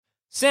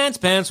Sans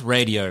Pants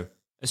Radio,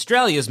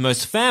 Australia's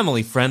most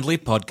family-friendly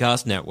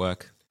podcast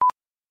network.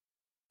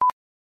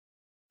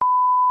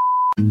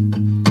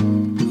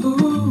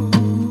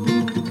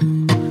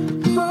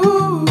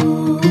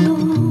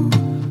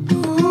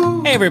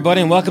 Hey everybody,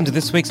 and welcome to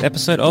this week's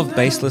episode of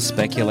Baseless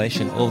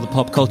Speculation. All of the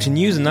pop culture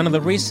news and none of the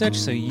research,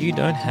 so you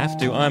don't have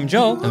to. I'm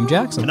Joel. I'm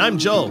Jackson. And I'm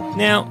Joel.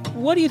 Now,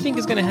 what do you think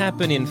is going to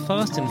happen in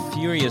Fast and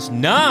Furious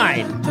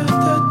 9?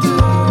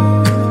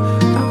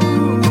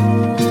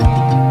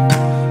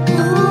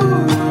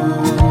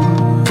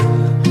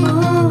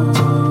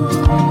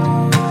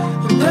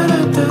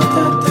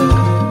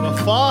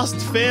 The Fast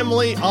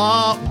family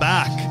are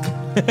back.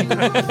 For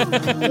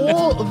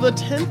the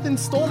 10th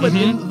installment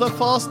in the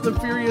Fast and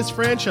Furious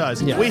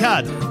franchise. Yeah. We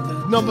had,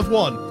 number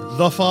one,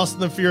 The Fast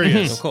and the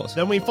Furious. Of course.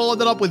 Then we followed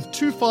that up with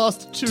Too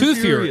Fast, Too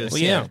Furious.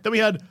 Well, yeah. Then we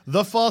had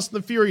The Fast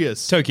and the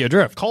Furious. Tokyo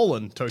Drift.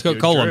 Tokyo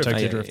Tokyo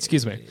Drift. Drift.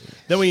 Excuse me.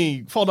 Then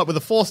we followed up with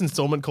a fourth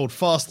installment called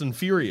Fast and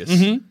Furious.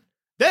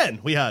 Then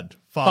we had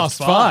Fast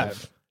Fast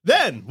 5.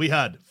 Then we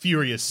had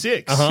Furious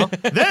 6.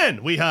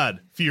 Then we had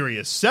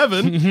Furious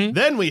 7.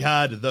 Then we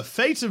had The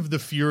Fate of the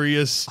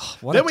Furious.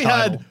 what then a we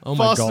title. had Oh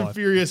my Fast God. and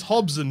Furious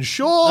Hobbs and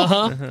Shaw.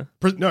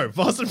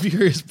 Fast and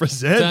Furious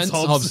presents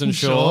Hobbs and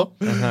Shaw.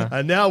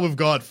 And now we've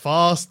got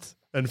Fast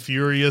and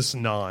Furious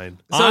 9.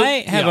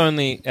 I have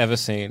only ever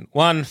seen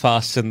one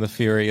Fast and the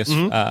Furious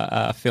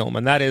film,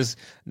 and that is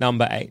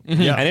number 8.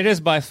 Yeah. And it is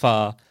by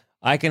far,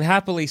 I can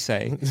happily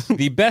say,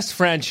 the best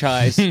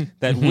franchise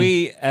that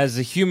we as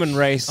a human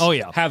race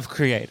have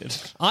created.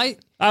 I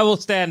will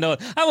stand on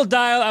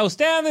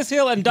this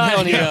hill and die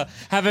on here,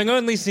 having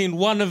only seen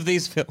one of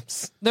these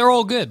films. they're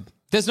all good.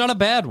 There's not a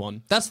bad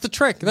one. That's the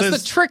trick. That's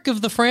There's- the trick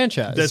of the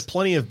franchise. There's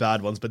plenty of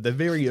bad ones, but they're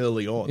very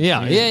early on.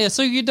 yeah.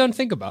 So you don't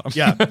think about them.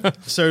 Yeah.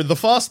 So the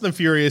Fast and the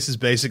Furious is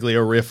basically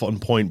a riff on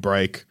Point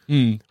Break,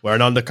 where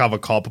an undercover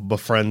cop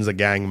befriends a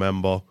gang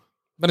member.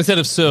 But instead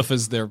of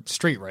surfers, they're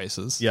street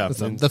racers. Yeah.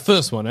 That's the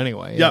first one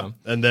anyway. Yeah.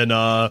 And then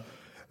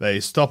they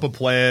stop a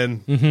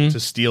plan to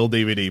steal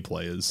DVD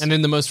players. And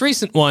in the most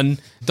recent one,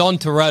 Don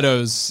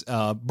Toretto's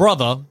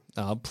brother,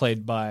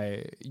 played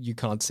by, you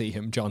can't see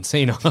him, John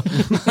Cena.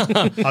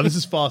 This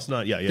is Fast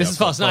 9. Yeah. This is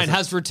Fast 9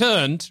 has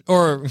returned,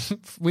 or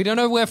we don't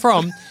know where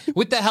from,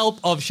 with the help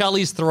of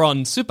Charlize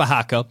Theron, super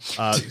hacker,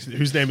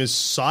 whose name is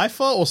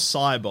Cypher or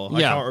Cyber?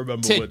 I can't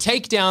remember to what.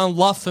 take down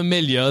La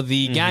Familia,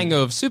 the gang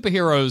of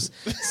superheroes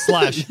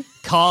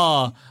 /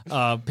 car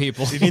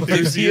people.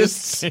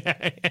 Enthusiasts.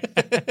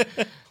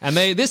 And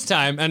they, this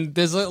time, and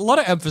there's a lot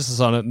of emphasis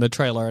on it in the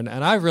trailer, and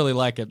I really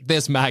like it,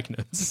 there's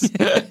magnets.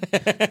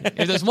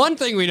 If there's one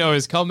thing we know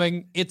is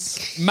coming,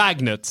 it's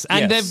magnets.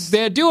 And Yes.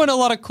 they're doing a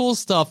lot of cool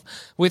stuff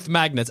with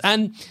magnets.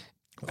 And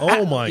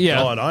Oh my Yeah.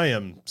 God. I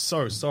am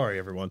so sorry,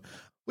 everyone.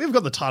 We've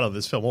got the title of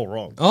this film all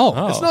wrong.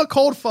 Oh. It's not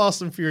called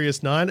Fast and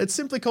Furious 9. It's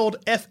simply called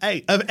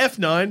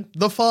F9,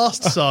 The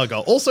Fast Saga,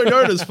 also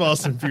known as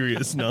Fast and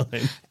Furious 9.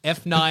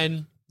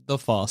 F9, The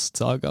Fast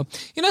Saga.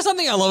 You know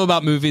something I love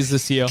about movies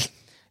this year?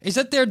 Is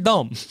that they're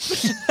dumb.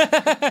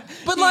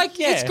 But, like,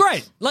 it's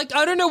great. Like,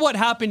 I don't know what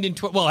happened in...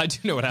 well, I do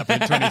know what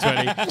happened in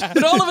 2020.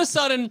 But all of a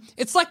sudden,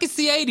 it's like it's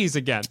the 80s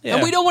again. Yeah.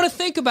 And we don't want to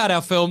think about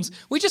our films.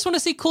 We just want to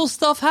see cool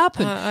stuff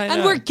happen. I And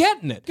know. we're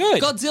getting it.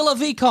 Good. Godzilla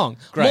v. Kong.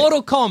 Great.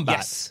 Mortal Kombat.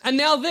 Yes. And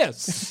now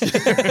this.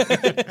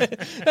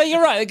 No,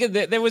 you're right. Like,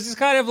 there was this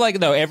kind of like,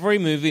 no, every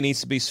movie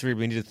needs to be cerebral.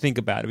 We need to think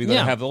about it. We've got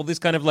to have all these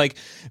kind of like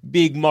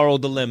big moral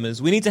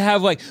dilemmas. We need to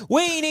have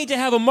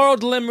a moral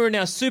dilemma in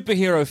our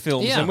superhero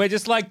films. Yeah. And we're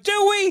just like,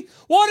 do we?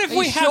 What if Are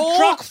we you have sure?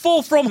 truck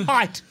fall from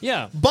height?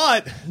 Yeah.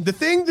 But the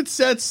thing that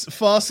sets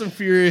Fast and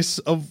Furious,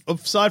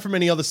 aside from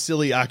any other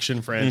silly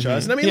action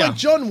franchise, and I mean, Yeah. like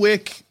John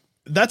Wick,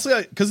 that's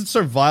because it's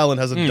so violent,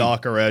 has a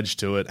darker edge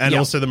to it, and Yeah.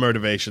 also the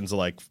motivations are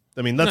like,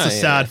 I mean, that's No, a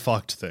yeah, sad, yeah.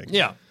 fucked thing.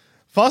 Yeah.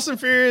 Fast and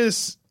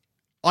Furious,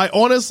 I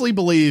honestly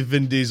believe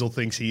Vin Diesel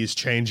thinks he is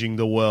changing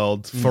the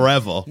world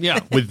forever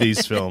Yeah. with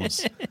these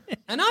films.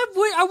 And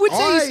I would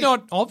say he's I-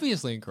 not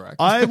obviously incorrect.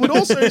 I would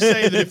also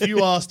say that if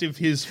you asked if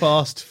his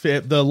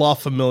the La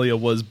Familia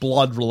was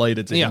blood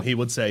related to him, Yeah. he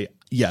would say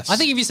yes. I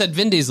think if you said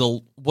Vin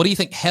Diesel, what do you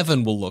think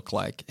heaven will look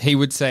like? He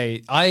would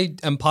say, I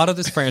am part of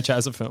this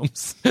franchise of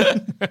films.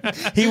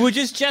 He would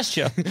just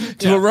gesture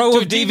to a row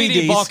of DVD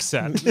DVDs. box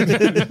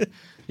set.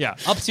 Yeah,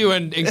 up to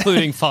and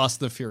including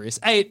Fast and the Furious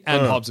 8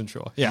 and Hobbs and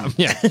Shaw. Yeah.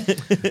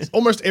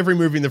 almost every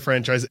movie in the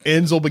franchise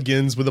ends or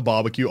begins with a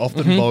barbecue,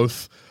 often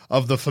both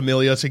of the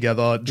familiar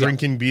together,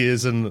 drinking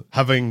beers and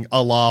having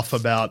a laugh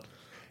about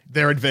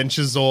their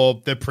adventures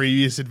or their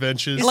previous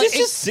adventures. Is this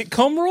just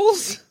sitcom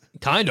rules?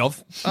 Kind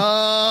of.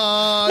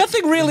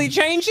 Nothing really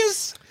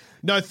changes?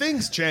 No,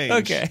 things change.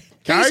 Okay. Things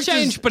Characters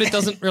change, but it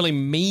doesn't really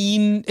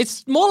mean...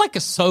 It's more like a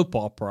soap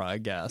opera, I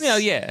guess.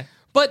 Yeah.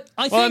 But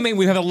I think... Well, I mean,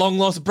 we have a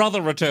long-lost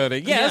brother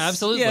returning. Yes, Yeah,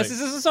 absolutely. Yes, this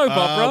is a soap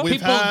opera. we've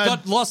people had-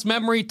 got lost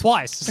memory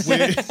twice.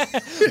 Bad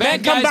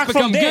come guys back from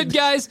become dead. good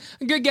guys,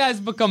 and good guys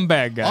become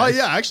bad Oh, guys.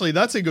 yeah, actually,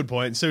 that's a good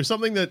point. So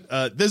something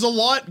that there's a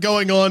lot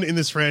going on in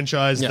this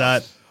franchise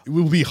that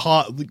will be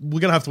hard. We're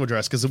going to have to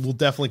address because it will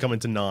definitely come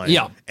into 9.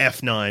 Yeah.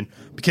 F9.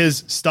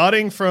 Because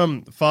starting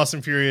from Fast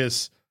and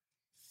Furious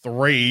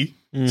 3,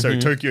 so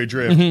Tokyo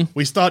Drift,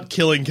 we start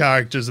killing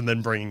characters and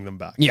then bringing them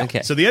back. Yeah.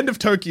 Okay. So the end of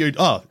Tokyo.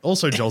 Oh,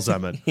 also Joel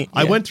Zaman.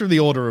 I went through the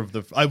order of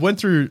the. I went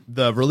through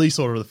the release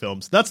order of the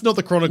films. That's not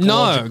the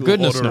chronological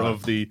goodness, order no.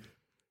 of the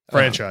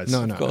franchise. No.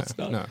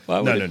 Why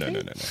would No.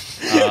 it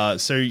be?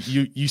 So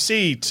you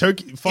see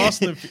Tokyo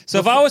Fast and the, So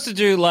if I was to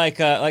do like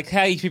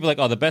how you people like,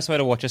 the best way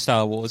to watch a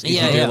Star Wars, you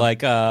can do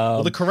like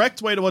well, the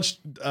correct way to watch.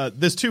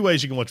 There's 2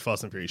 ways you can watch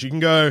Fast and Furious. You can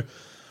go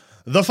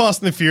The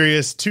Fast and the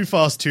Furious, Too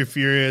Fast, Too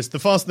Furious, The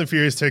Fast and the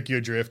Furious Tokyo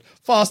Drift,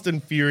 Fast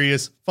and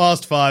Furious,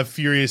 Fast 5,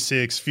 Furious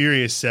 6,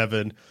 Furious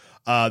 7,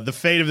 The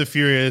Fate of the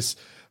Furious,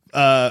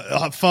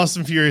 Fast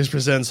and Furious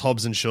presents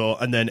Hobbs and Shaw,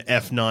 and then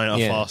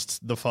F9,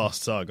 the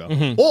Fast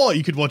Saga. Or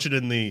you could watch it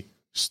in the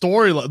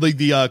story, like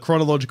the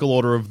chronological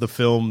order of the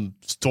film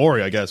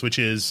story, I guess, which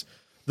is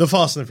The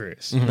Fast and the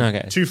Furious.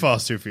 Okay. Too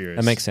Fast, Too Furious.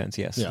 That makes sense.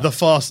 Yes. The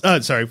Fast,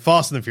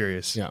 Fast and the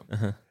Furious. Yeah.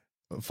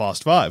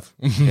 Fast 5.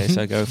 Okay,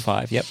 so go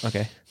 5. Yep.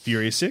 Okay.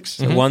 Furious 6.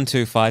 So 1,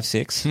 2, 5,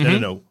 6.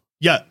 No.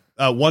 Yeah.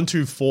 1,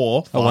 2,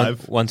 4,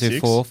 5. 1, 2,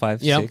 4,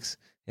 5, Yep. 6.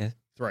 Yeah.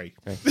 3.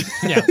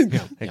 Yeah.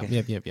 Okay.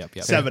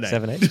 Yep. 7, 8.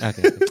 7, 8.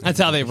 Okay. That's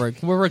how they work.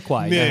 We're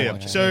required. Yeah.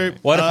 So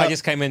What if I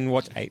just came in and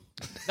watched 8?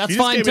 That's you just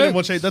fine came too. in and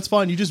watch 8, that's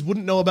fine. You just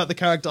wouldn't know about the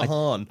character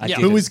Han, I who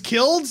didn't. was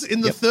killed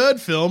in the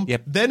 3rd film,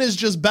 Yep. then is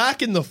just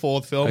back in the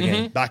 4th film,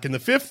 Okay. back in the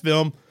 5th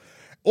film,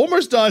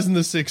 almost dies in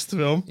the 6th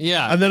film,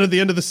 Yeah. and then at the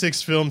end of the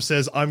 6th film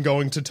says, "I'm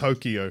going to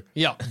Tokyo."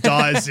 Yeah.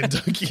 Dies in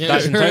Tokyo.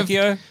 Guys in Sure.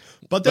 Tokyo,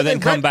 But then they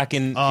come back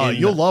in.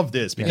 you'll love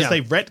this because Yeah.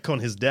 they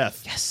retcon his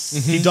death.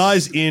 Yes. He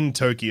dies in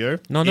Tokyo,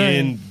 No.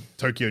 in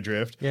Tokyo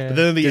Drift. Yeah. But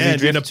then at the Does he end,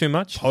 drift in a too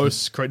much?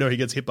 no, he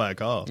gets hit by a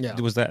car. Yeah.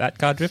 Was that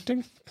car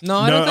drifting? No,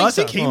 I don't think I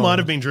think so. he might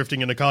have been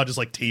drifting in a car, just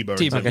like T-bone.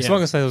 T-bone. Okay, as Yeah.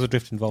 long as there was a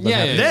drift involved. Yeah, I'm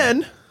yeah, happy. yeah.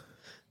 Then, at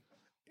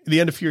the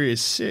end of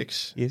Furious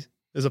 6, Yes.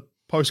 there's a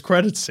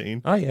post-credit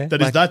scene. Oh, yeah.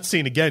 That is Like- that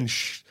scene again.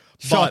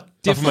 Shot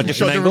but from a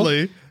different angle?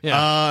 differently.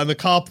 Yeah. And the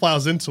car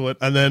plows into it,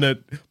 and then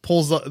it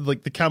pulls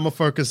like the camera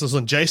focuses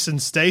on Jason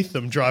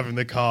Statham driving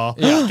the car,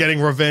 getting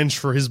revenge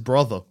for his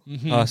brother.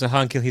 Oh, so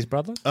Han killed his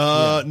brother?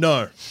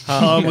 No,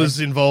 Han was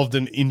involved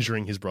in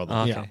injuring his brother.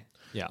 Okay.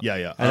 Yeah. Yeah.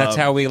 Yeah. And that's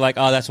how we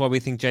that's why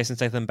we think Jason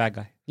Statham bad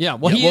guy. Yeah.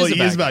 Well, he is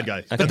a bad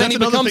guy. But But then that's he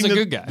another becomes a thing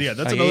good guy. Yeah,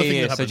 that's Oh, another thing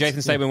yeah. that So happens.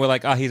 Jason Statham, we're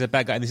like, he's a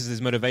bad guy, and this is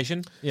his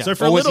motivation. Yeah. So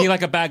for Or a was little, he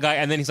like a bad guy,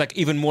 and then he's like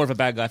even more of a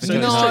bad guy for So,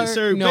 killing No. his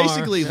so no.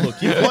 basically, look,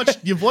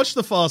 you've watched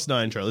the Fast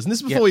 9 trailers, and this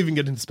is before we even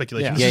get into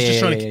speculation. Yeah. This is just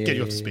trying to Yeah, get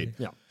you yeah, up to speed.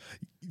 Yeah.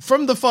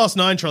 From the Fast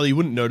 9 trailer, you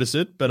wouldn't notice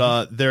it,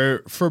 but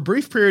there for a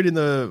brief period in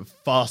the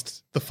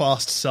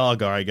Fast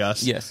saga, I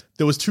guess. Yes.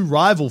 there was 2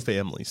 rival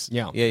families.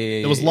 Yeah.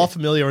 Yeah. There was La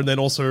Familia, and then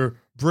also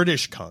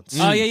British cunts.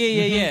 Oh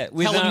yeah.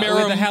 With Helen with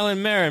Mirren. the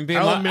Helen Mirren being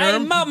Helen like, "Hey,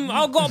 Mirren. mum,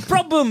 I've got a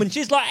problem," and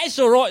she's like, "It's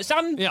all right,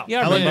 son." Yeah. I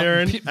Helen remember.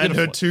 Mirren and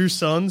her Pitiful. 2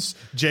 sons,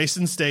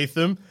 Jason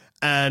Statham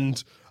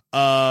and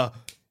I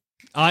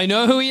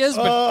know who he is,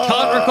 but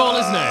can't recall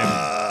his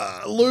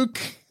name.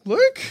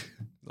 Luke.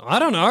 I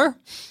don't know.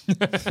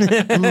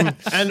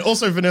 And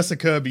also Vanessa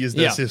Kirby is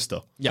their Yeah. sister.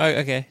 Oh,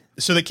 okay.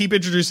 So they keep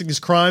introducing this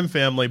crime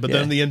family, but then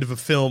Yeah. at the end of a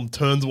film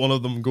turns one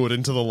of them good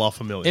into the La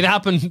Familia. It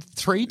happened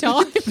 3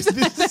 times. I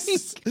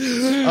think.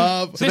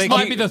 This they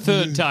might keep- be the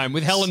 3rd time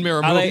with Helen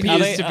Mirren, Are who they- are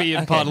appears they- to be in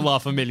okay. part of La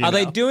Familia. Are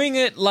they now. doing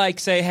it like,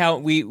 say, how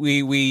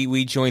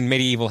we join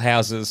medieval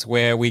houses,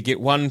 where we get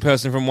one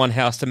person from one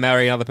house to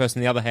marry another person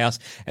in the other house,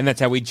 and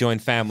that's how we join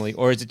family?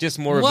 Or is it just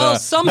more Well,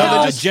 of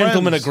somehow- a just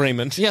gentleman friends.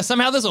 agreement? Yeah,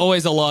 somehow there's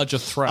always a larger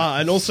threat.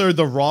 And also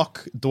The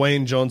Rock,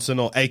 Dwayne Johnson,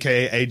 or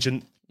AKA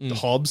Agent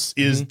Hobbs,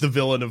 is the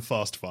villain of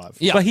Fast 5.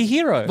 yeah. But he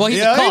hero. Well, he's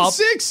Yeah, a cop. in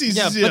 6 he's-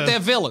 yeah, yeah. but they're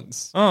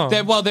villains. Oh.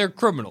 They're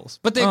criminals,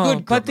 but they're Oh,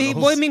 good but the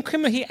criminals. boy mean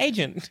criminal, he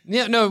agent.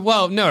 Yeah,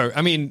 no.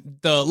 I mean,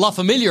 the La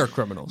Familia are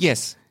criminals.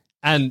 Yes.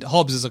 And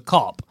Hobbs is a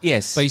cop.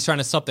 Yes. But he's trying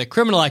to stop their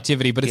criminal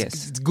activity, but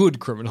Yes. it's good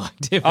criminal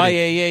activity. Oh,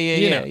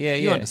 You know, yeah.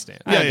 you understand.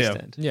 I Yeah,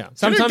 understand. Yeah.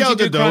 Sometimes you know you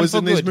do Gal crime Gadot is for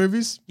in these good.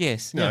 movies?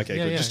 Yes. No, okay,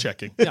 yeah, good. yeah. Just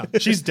checking. Yeah.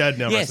 She's dead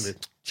now, Yes. rest of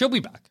it. She'll be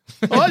back.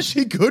 Oh,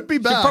 she could be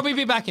back. She'll probably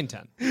be back in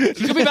 10. She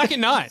could be back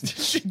in 9.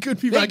 She could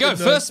be There you back. go. in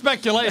First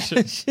speculation.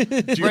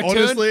 Return-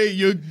 honestly,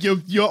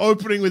 you're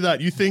opening with that.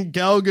 You think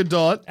Gal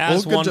Gadot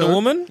As Gal Wonder Gadot-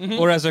 Woman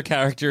or as her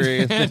character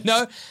in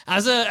no,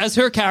 as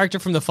her character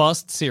from the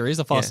Fast series,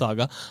 the Fast Yeah.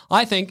 saga,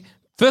 I think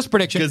first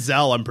prediction,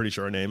 Gazelle, I'm pretty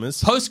sure her name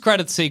is.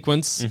 post-credit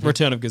sequence,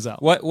 Return of Gazelle.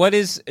 What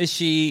is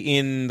she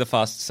in the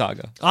Fast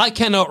Saga? I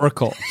cannot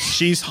recall.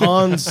 She's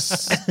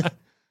Han's.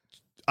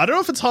 I don't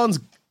know if it's Han's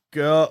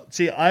girl.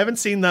 See, I haven't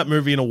seen that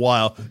movie in a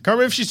while. Can't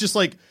remember if she's just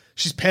like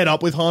she's paired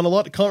up with Han a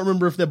lot. Can't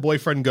remember if they're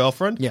boyfriend and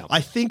girlfriend. Yeah. I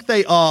think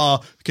they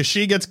are because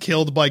she gets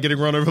killed by getting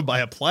run over by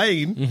a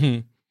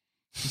plane.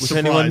 Was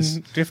Surprise.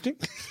 anyone drifting?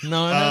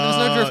 No, there's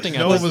no drifting. no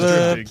at one this was point.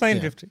 drifting. Plane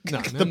Yeah. drifting.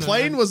 No, The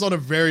plane was on a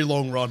very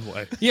long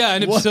runway. Yeah,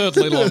 an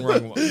absurdly long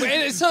runway.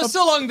 It's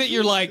so long that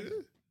you're like,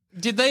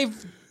 did they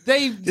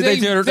they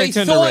turn it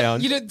thought,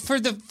 around? You know, for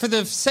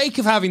the sake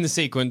of having the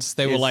sequence,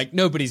 they were like,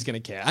 nobody's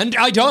going to care, and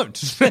I don't.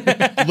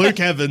 Luke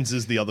Evans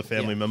is the other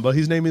family member.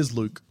 His name is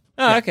Luke.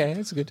 Oh, okay,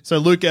 that's good. So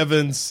Luke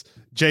Evans,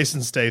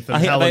 Jason Statham, Are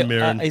Helen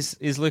Mirren.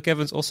 is Luke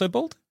Evans also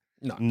bald?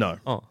 No.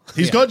 Oh.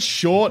 He's got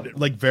short,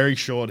 like very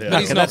short hair.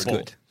 He's Okay, not that's bald.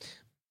 good.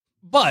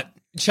 But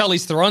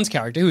Charlize Theron's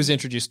character, who was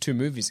introduced 2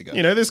 movies ago.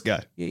 You know this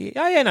guy. Yeah,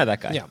 I know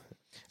that guy. Yeah.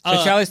 So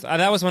Charlize,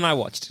 that was when I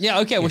watched. Yeah,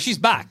 okay, well, she's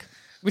back,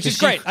 which is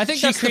great. I think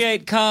she that's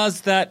create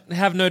cars that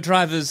have no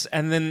drivers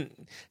and then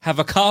have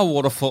a car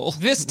waterfall.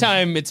 this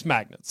time it's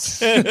magnets.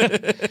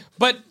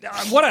 But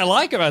what I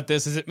like about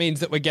this is it means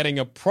that we're getting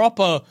a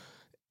proper...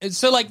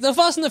 So, like, the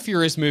Fast and the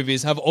Furious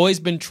movies have always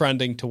been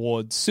trending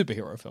towards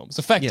superhero films,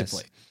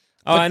 effectively.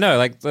 Oh, I know.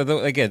 Like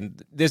again,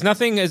 there's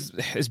nothing as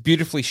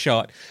beautifully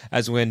shot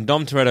as when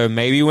Dom Toretto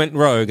maybe went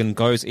rogue and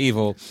goes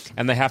evil,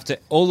 and they have to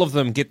all of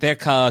them get their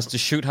cars to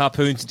shoot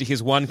harpoons into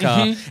his one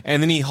car,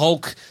 and then he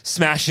Hulk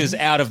smashes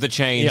out of the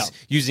chains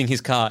using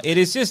his car. It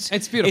is just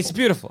It's beautiful. It's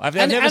beautiful. I've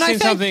never and I seen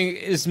think- something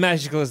as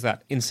magical as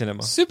that in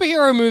cinema.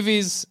 Superhero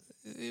movies,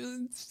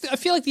 I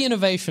feel like the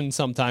innovation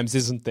sometimes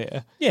isn't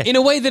there. Yeah. In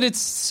a way that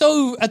it's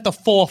so at the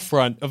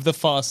forefront of the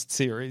Fast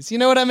series. You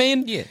know what I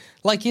mean? Yeah.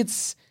 Like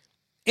it's...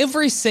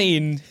 Every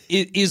scene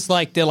is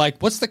like, they're like,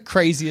 what's the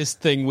craziest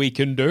thing we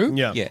can do?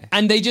 Yeah. Yeah.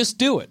 And they just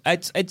do it.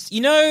 It's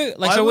you know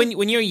like so when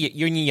you're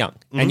young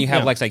and you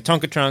have like say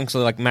Tonka trunks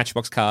or like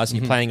Matchbox cars and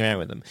you're playing around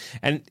with them,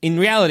 and in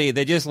reality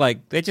they're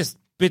just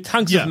bit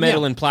hunks of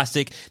metal and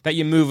plastic that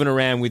you're moving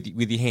around with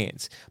your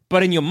hands.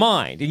 But in your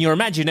mind, in your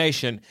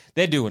imagination,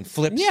 they're doing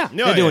flips. Yeah.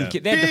 they're doing yeah.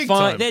 they're Big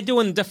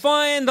time.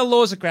 defying the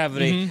laws of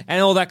gravity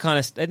and all that kind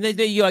of stuff. And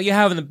you're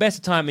having the best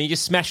of time, and you're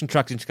just smashing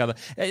trucks into each other.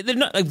 They're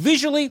not like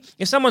visually.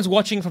 If someone's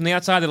watching from the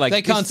outside, they're like,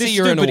 They can't this see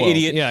you're in a stupid world.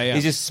 idiot Yeah, yeah.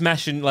 is just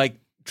smashing like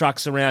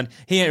trucks around.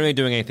 He ain't really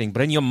doing anything.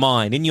 But in your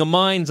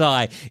mind's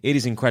eye, it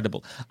is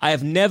incredible. I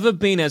have never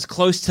been as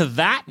close to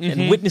that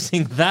and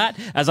witnessing that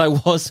as I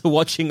was to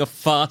watching a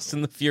Fast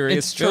and the Furious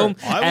It's true. film,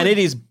 and it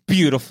is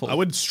beautiful. I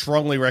would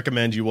strongly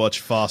recommend you watch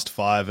Fast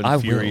 5 and I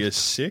will. Furious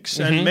 6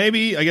 and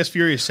maybe, I guess,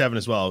 Furious 7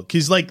 as well.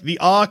 Because, like, the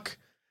arc,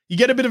 you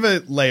get a bit of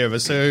a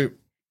layover. So,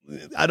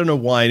 I don't know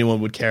why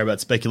anyone would care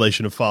about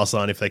speculation of Fast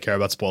 9 if they care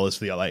about spoilers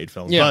for the other 8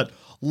 films. Yeah. But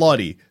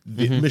Lottie,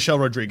 Michelle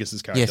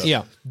Rodriguez's character, Yes.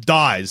 Yeah.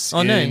 dies no.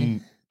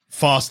 in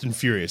Fast and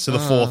Furious, so the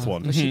 4th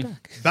one.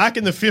 Back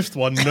in the 5th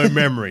one, no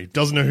memory.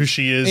 Doesn't know who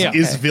she is, Yeah.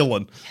 is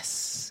villain.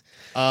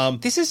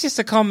 This is just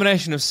a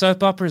combination of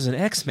soap operas and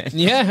X-Men.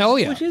 Yeah, hell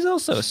yeah. Which is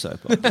also a soap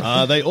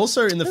opera. They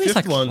also, in the least,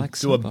 5th one, like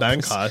do a soap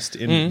bank heist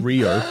in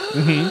Rio.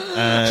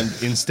 And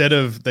instead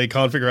of, they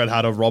can't figure out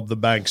how to rob the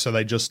bank, so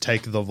they just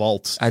take the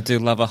vault. I do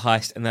love a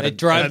heist, and that They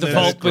drive the that's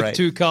vault with great.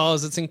 2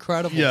 cars. It's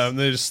incredible. Yeah, and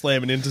they're just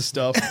slamming into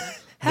stuff.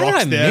 How did I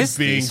Rock's there miss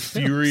being these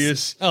films?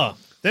 furious. Oh.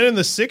 Then in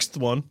the 6th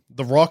one,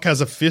 The Rock has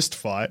a fist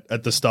fight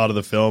at the start of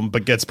the film,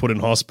 but gets put in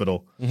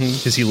hospital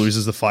because he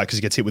loses the fight because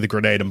he gets hit with a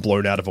grenade and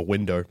blown out of a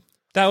window.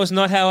 That was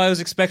not how I was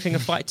expecting a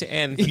fight to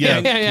end.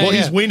 Yeah, well,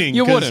 he's winning.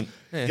 You 'cause- wouldn't.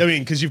 I mean,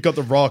 because you've got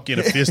The Rock in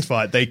a fist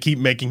fight. They keep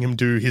making him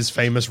do his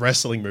famous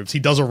wrestling moves. He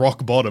does a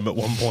rock bottom at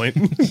one point.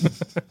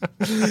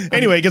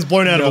 Anyway, he gets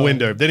blown out of a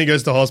window. Then he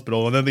goes to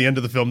hospital. And then at the end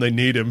of the film, they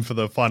need him for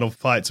the final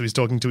fight. So he's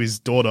talking to his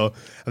daughter.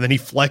 And then he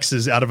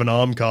flexes out of an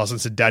arm cast and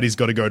said, Daddy's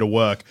got to go to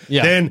work.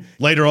 Yeah. Then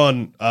later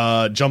on,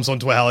 jumps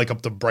onto a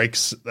helicopter,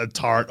 breaks a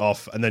turret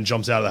off, and then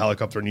jumps out of the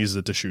helicopter and uses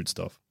it to shoot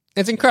stuff.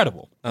 It's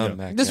incredible. Oh,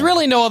 my There's God.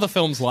 really no other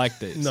films like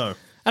this. No.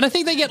 And I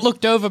think they get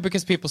looked over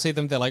because people see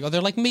them, they're like, oh,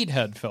 they're like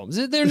meathead films.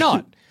 They're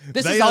not.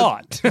 This They is are-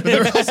 art. But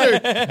they're also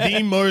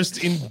the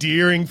most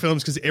endearing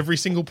films because every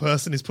single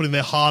person is putting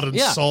their heart and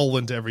Yeah. soul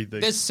into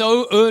everything. They're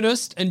so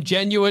earnest and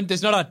genuine.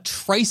 There's not a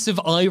trace of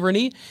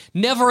irony.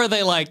 Never are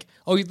they like,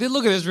 oh,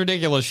 look at this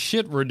ridiculous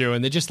shit we're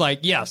doing. They're just like,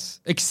 yes,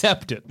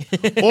 accept it.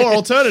 Or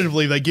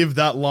alternatively, they give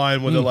that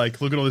line when they're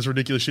like, look at all this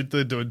ridiculous shit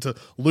they're doing to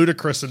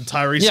Ludacris and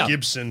Tyrese Yeah.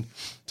 Gibson.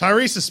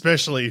 Tyrese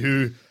especially,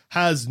 who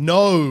has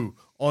no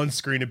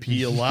on-screen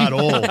appeal at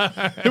all.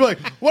 He'll be like,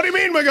 what do you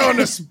mean we're going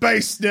to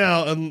space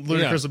now? And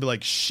Ludacris Yeah. will be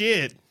like,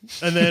 shit.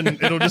 And then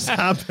it'll just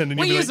happen. And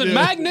We're you'll be using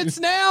like, yeah. magnets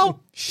now?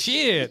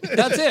 Shit.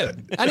 That's it.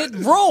 And it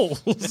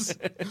rolls.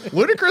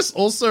 Ludacris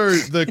also,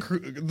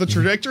 the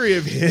trajectory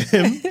of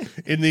him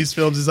in these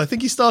films is I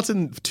think he starts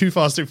in Too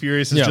Fast and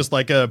Furious as Yeah. just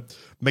like a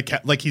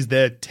like he's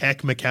their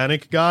tech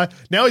mechanic guy.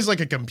 Now he's like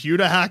a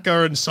computer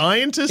hacker and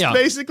scientist, Yeah.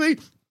 basically.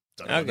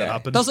 Don't know what that Okay.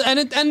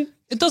 happened. And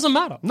it doesn't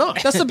matter. No.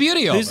 That's the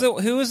beauty of it.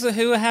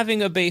 Who are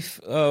having a beef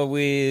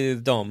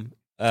with Dom?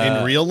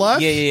 In real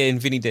life? Yeah, in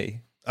Vinny D.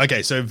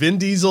 Okay, so Vin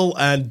Diesel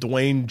and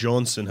Dwayne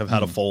Johnson have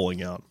had a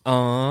falling out.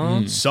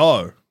 Oh.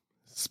 So,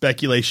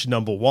 speculation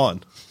number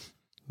 1,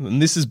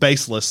 and this is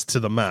baseless to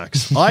the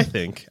max, I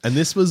think, and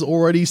this was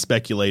already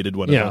speculated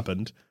when it Yeah.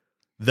 happened,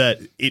 that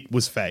it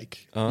was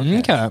fake.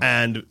 Okay.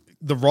 And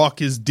The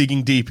Rock is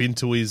digging deep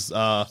into his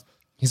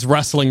His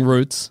wrestling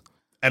roots.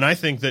 and I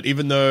think that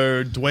even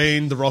though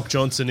Dwayne The Rock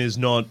Johnson is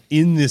not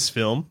in this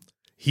film,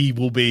 he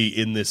will be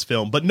in this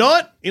film, but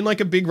not in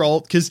like a big role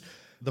because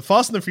the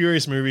Fast and the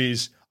Furious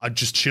movies are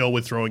just chill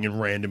with throwing in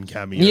random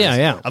cameos. Yeah,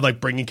 yeah. And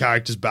like bringing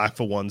characters back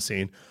for one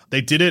scene.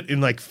 They did it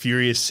in like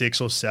Furious 6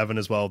 or 7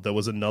 as well. There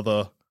was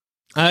another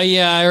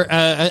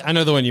I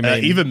know the one you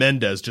mean. Eva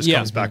Mendes just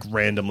comes back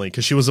randomly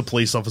because she was a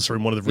police officer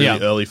in one of the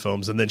really early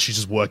films, and then she's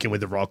just working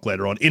with The Rock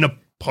later on in a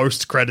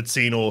post-credit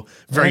scene or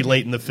very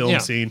late in the film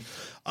scene.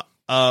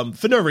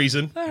 For no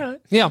reason. All right.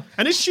 Yeah.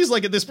 And she's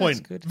like, at this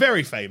point,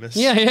 very famous.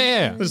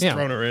 Yeah. Just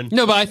thrown her in.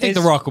 No, but I think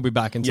The Rock will be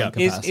back in some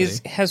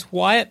capacity. Has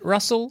Wyatt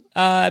Russell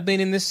been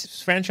in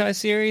this franchise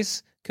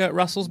series? Kurt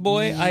Russell's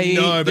boy, i.e.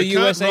 No, the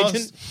US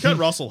agent? Kurt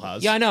Russell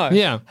has. Yeah, I know.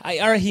 Yeah.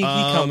 He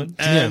coming.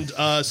 And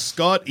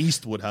Scott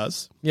Eastwood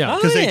has. Yeah.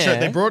 Because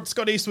they brought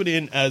Scott Eastwood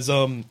in as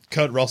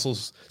Kurt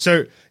Russell's...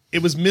 So...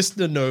 It was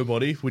Mr.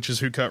 Nobody, which is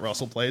who Kurt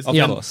Russell plays. Of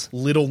course.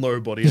 Little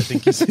Nobody, I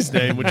think is his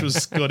name, which was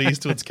Scott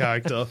Eastwood's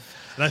character.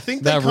 And I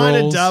think they That kind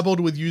of rules. dabbled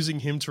with using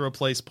him to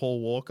replace Paul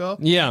Walker.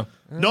 Yeah.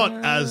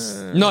 Not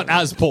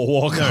as Paul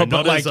Walker, No, but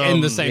not like as,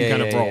 in the same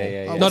kind of role.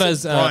 yeah. Not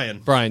as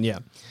Brian, Yeah.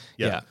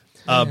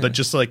 But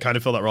just to like kind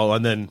of fill that role,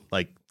 and then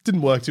like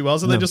didn't work too well,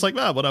 so they're just like,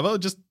 whatever,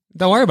 just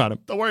Don't worry about him.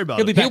 don't worry about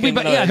He'll it. be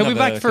back. He'll be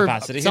back for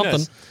capacity. Who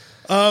something.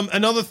 knows?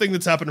 Another thing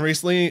that's happened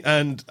recently,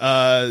 and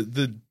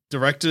the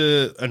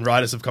director and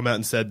writers have come out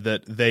and said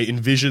that they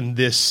envision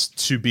this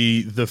to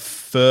be the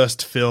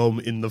first film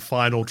in the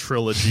final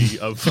trilogy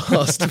of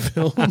Fast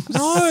films.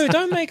 No,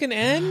 don't make an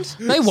end.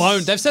 They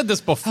won't. They've said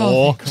this Oh,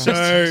 before.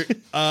 So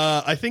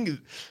I think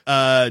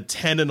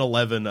 10 and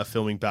 11 are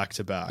filming back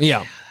to back.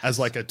 Yeah. As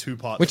like a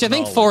two-part Which I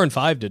think finale. 4 and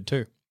 5 did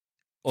too.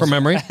 From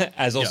memory.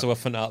 As also a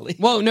finale.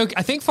 Well, no,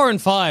 I think 4 and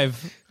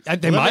 5,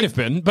 they might have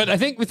been, but I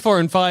think with 4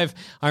 and 5,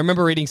 I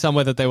remember reading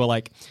somewhere that they were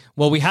like,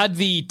 well, we had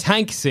the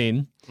tank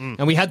scene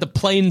and we had the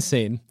plane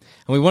scene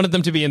and we wanted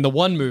them to be in the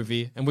one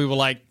movie and we were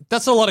like,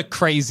 that's a lot of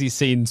crazy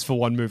scenes for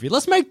one movie.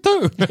 Let's make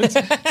 2.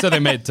 So they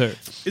made 2.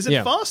 Is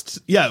it Fast?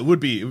 Yeah, it would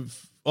be.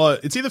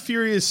 It's either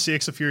Furious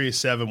 6 or Furious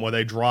 7 where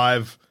they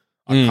drive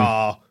a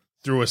car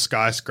through a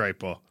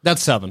skyscraper.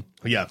 That's 7.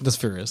 Yeah. That's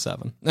Furious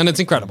 7. And it's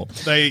incredible.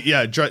 So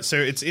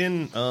it's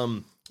in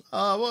Abu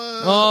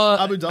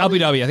Dhabi. Abu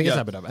Dhabi. I think it's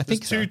Abu Dhabi. I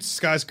think There's two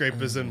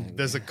skyscrapers and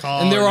there's a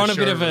car. And they're on a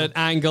bit showroom. of an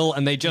angle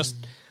and they just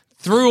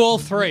threw all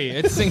 3.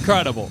 It's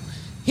incredible.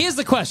 Here's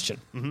the question.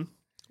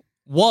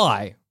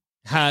 Why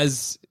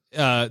has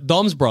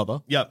Dom's brother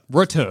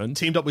returned,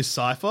 teamed up with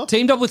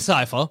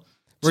Cypher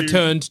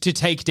returned to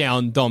take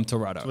down Dom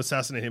Toretto? to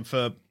assassinate him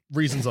for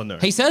reasons unknown.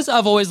 He says,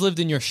 I've always lived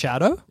in your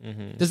shadow.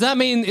 Does that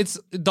mean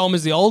Dom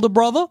is the older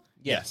brother?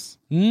 Yes.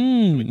 I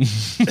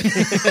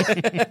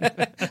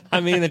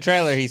mean, in the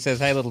trailer, he says,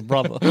 "Hey, little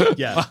brother."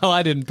 Yeah. Well,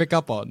 I didn't pick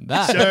up on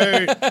that. So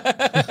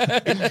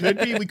it could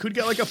be we could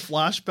get like a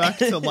flashback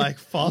to like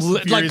Fast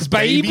and Furious Like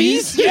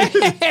babies?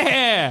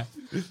 Yeah.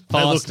 look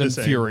Fast the and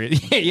same.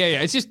 Furious.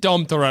 Yeah. It's just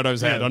Dom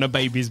Toretto's head on a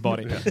baby's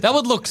body. That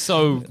would look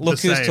so Look The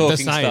who's same. the talking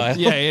same. style.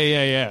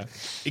 Yeah.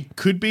 It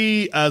could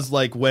be as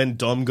like when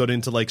Dom got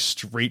into like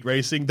street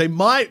racing. They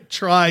might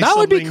try That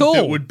would be something cool.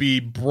 that would be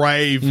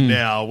brave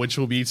now, which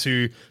will be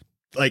to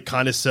like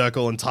kind of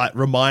circle and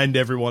remind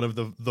everyone of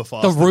the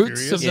Fast and roots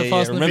Furious. of the Yeah,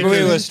 Fast and the remember we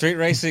Furious. were street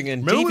racing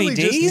and Remember when we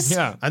DVDs? just-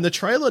 Yeah. And the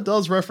trailer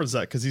does reference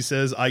that because he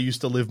says, "I used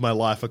to live my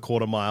life a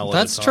quarter mile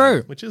That's at a time,"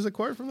 true. which is a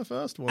quote from the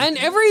first one. And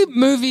every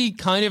movie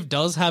kind of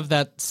does have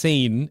that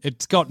scene.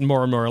 It's gotten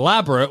more and more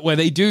elaborate where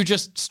they do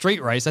just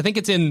street race. I think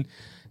it's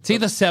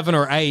either 7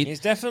 or 8. He's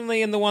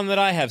definitely in the one that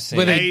I have seen.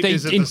 Where they 8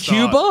 is at in the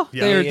start. Cuba,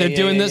 Yeah. they're Yeah,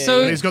 doing yeah, this. yeah,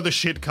 So And he's got the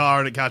shit car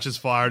and it catches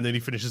fire, and then he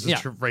finishes the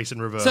Yeah. race in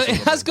reverse. so or it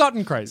something. has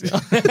gotten crazy.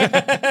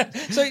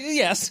 So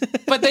yes,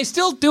 But they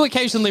still do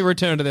occasionally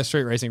return to their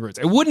street racing roots.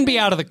 It wouldn't be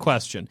out of the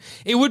question.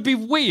 It would be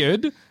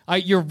weird,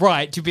 you're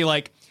right, to be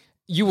like,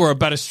 you were a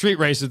better street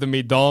racer than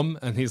me, Dom.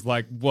 And he's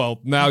like, well,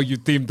 now you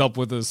teamed up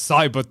with a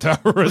cyber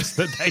terrorist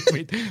that they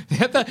meet.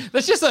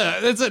 That's just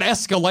it's an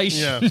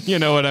escalation. Yeah. You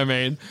know what I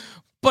mean?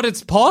 But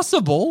it's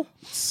possible.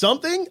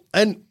 Something,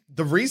 and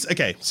the reason.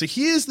 Okay, so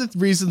here's the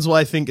reasons why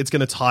I think it's going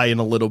to tie in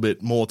a little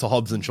bit more to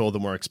Hobbs and Shaw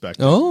than we're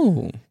expecting.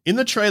 Oh. In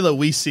the trailer,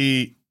 we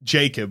see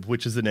Jacob,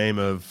 which is the name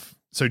of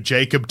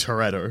Jacob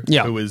Toretto,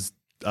 Yeah. who is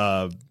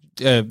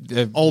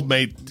old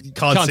mate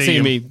can't see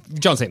him. me.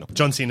 John Cena.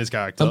 John Cena's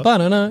character.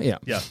 Banana. Yeah.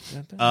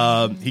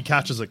 Yeah, he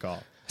catches a car.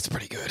 It's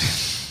pretty good.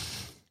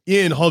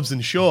 In Hobbs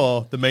and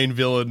Shaw, the main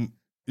villain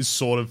is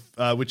sort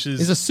of, which is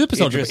He's a super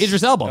soldier.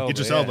 Idris Elba. Oh,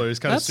 Idris yeah. Elba is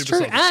kind That's of super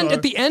true. soldier. And So-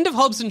 at the end of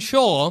Hobbs and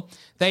Shaw,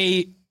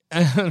 they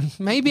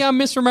maybe I'm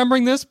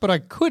misremembering this, but I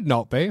could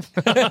not be.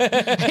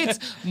 It's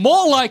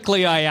more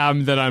likely I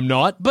am than I'm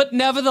not. But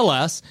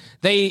nevertheless,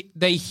 they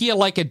hear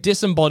like a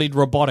disembodied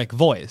robotic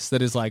voice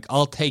that is like,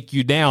 "I'll take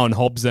you down,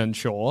 Hobbs and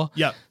Shaw."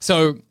 Yep.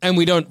 So, and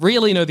we don't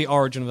really know the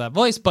origin of that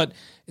voice, but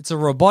it's a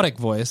robotic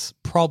voice,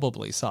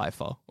 probably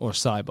Cypher or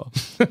Cyber.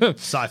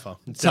 Cypher.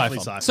 It's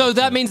definitely Cypher. So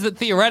that means that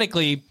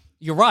theoretically,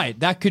 you're right.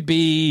 That could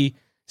be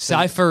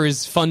Cypher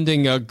is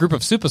funding a group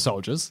of super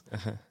soldiers,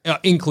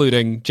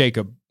 including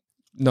Jacob.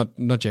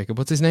 Not Jacob.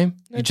 What's his name?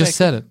 You just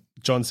said it.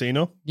 John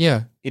Cena.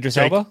 Yeah. Idris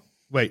Elba.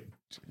 Wait,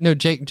 No,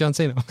 John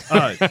Cena.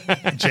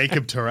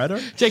 Jacob Toretto?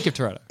 Jacob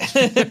Toretto.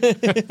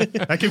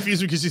 That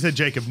confused me because you said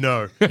Jacob.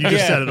 No, you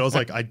just said it. I was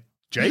like, I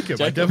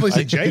Jacob. I definitely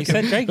said Jacob. You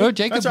said Jacob. Oh,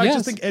 Jacob, That's right, I yes.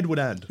 just think Edward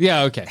and.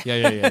 Yeah, okay.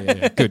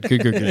 Yeah.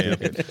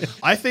 Good.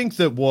 I think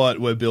that what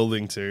we're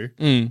building to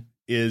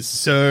is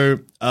so.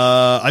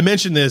 I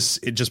mentioned this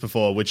just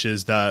before, which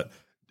is that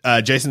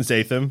Jason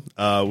Statham,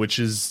 which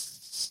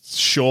is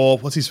Shaw.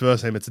 What's his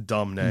first name? It's a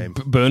dumb name.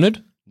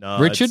 Bernard? No,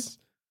 Richard?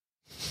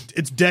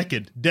 It's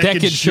Deckard.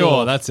 Deckard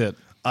Shaw, that's it.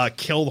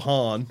 Killed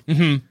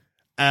Han.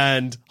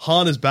 And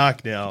Han is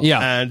back now. Yeah.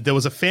 And there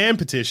was a fan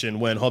petition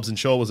when Hobbs and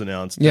Shaw was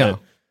announced. Yeah. That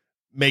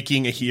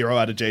making a hero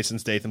out of Jason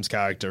Statham's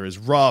character is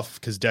rough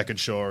because Deckard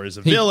Shaw is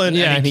a villain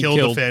and he killed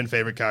the fan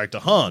favorite character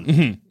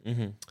Han.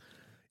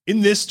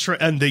 In this,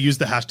 and they used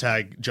the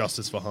hashtag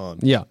Justice for Han.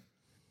 Yeah.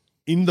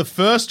 In the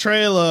first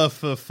trailer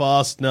for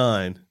Fast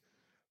 9,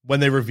 when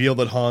they reveal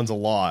that Han's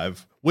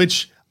alive,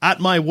 which at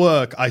my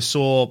work I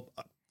saw,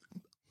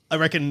 I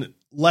reckon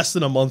less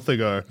than a month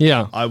ago,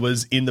 Yeah. I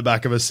was in the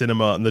back of a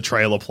cinema and the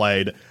trailer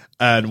played,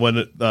 and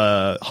when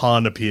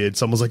Han appeared,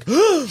 someone was like,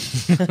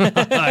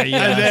 and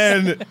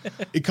then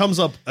it comes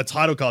up a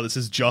title card that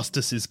says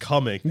 "Justice is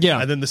coming."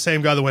 Yeah. and then the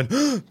same guy that went,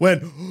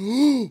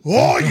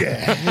 "Oh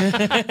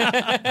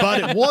yeah,"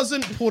 but it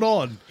wasn't put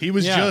on. He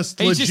was just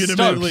He's just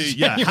legitimately,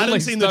 stoked. hadn't Genuinely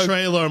seen the stoked.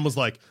 trailer and was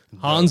like, "No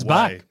Han's way."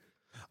 back.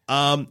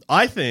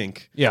 I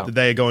think that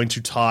they are going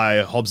to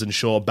tie Hobbs and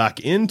Shaw back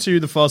into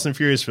the Fast and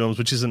Furious films,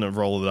 which isn't a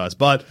roll of the dice.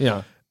 But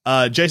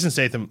Jason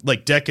Statham,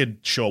 like Deckard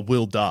Shaw,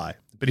 will die.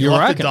 But he'll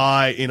have to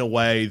die in a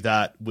way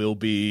that will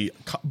be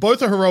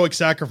both a heroic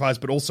sacrifice,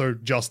 but also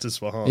justice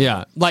for Han.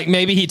 Yeah, like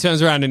maybe he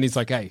turns around and he's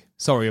like, "Hey,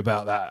 sorry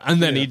about that,"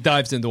 and then he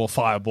dives into a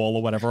fireball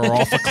or whatever, or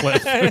off a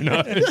cliff. Who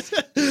knows?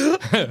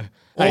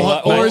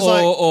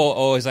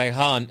 Or is like,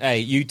 Han,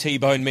 hey, you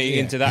T-bone me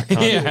into that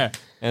cunt.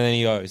 And then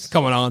he goes,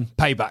 "Come on,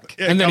 payback."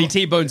 And then he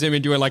T-bones him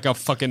into like a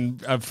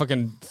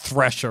fucking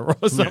thresher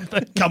or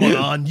something. Come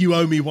on, you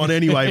owe me one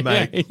anyway,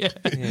 mate.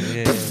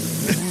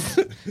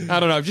 I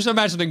don't know. Just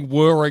imagining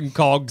whirring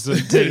cogs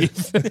and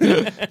teeth.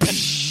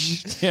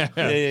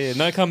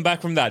 No come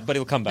back from that, but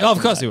he'll come back. Oh, of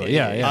course he will.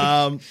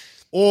 Yeah.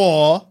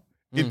 Or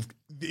if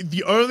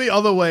the only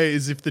other way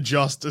is if the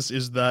justice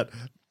is that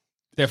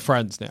They're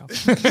friends now.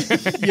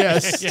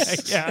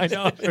 yes, yeah, I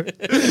know.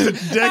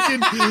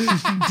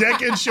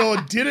 Deckard Shaw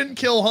didn't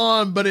kill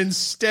Han, but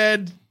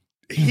instead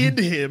hid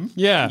him.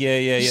 Yeah.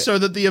 So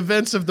that the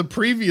events of the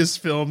previous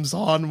films,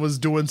 Han was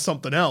doing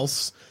something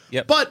else.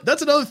 Yep. But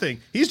that's another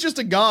thing. He's just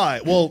a guy.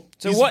 Well,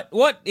 So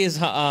what is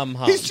Han?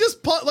 He's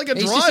just like a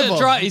He's driver.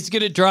 just he's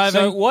good at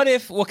driving. So what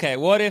if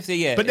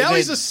But now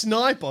he's a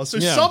sniper, so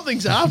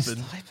something's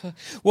happened.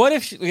 What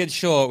if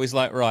Shaw was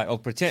like, right, I'll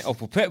pretend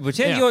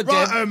you're dead.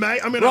 Right, oh mate,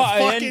 I'm gonna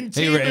fucking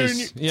T-boon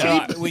you.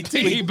 Yeah. We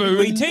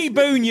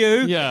T-boon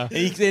you. Yeah.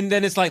 And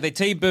then it's like they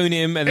T-boon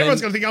him, and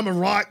Everyone's then gonna think I'm a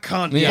right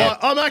cunt. Yeah.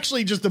 But I'm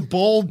actually just a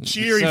bald,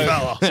 cheery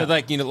fella. So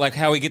like like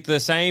how we get the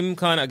same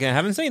kind of. Again, I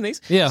haven't seen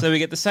these. Yeah. So we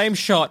get the same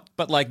shot,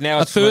 but like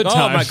now it's third like,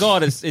 time. oh my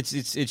god,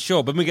 it's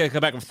Shaw. But we get to come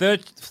back with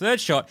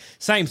third shot,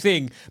 same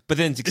thing, but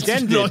then it's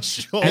extended. not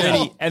Shaw.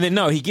 And then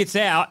he gets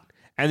out.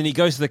 And then he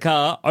goes to the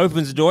car,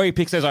 opens the door, he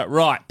picks those like,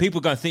 right, people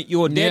are going to think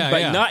you're dead,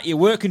 but no, you're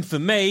working for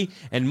me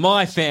and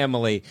my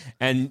family.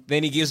 And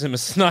then he gives him a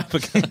sniper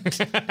gun.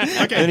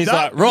 Okay, and he's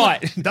like,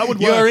 right, that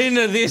would you're work.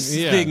 into this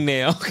thing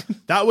now.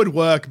 That would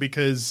work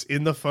because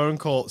in the phone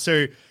call,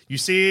 so you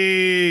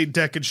see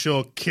Deckard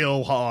Shaw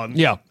kill Han.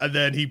 Yeah. And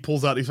then he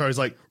pulls out his phone. He's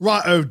like,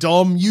 right, oh,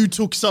 Dom, you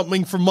took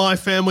something from my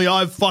family.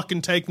 I've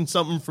fucking taken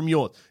something from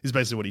yours, is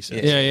basically what he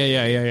says.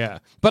 Yeah.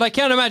 But I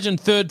can't imagine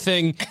third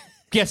thing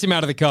gets him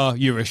out of the car,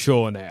 you're a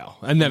Shaw now.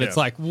 And then it's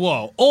like,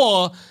 whoa.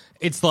 Or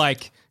it's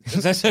like...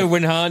 So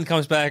when Han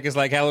comes back, it's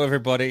like, hello,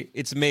 everybody,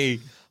 it's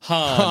me,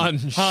 Han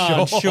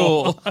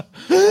Shaw. Or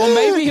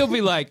maybe he'll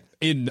be like,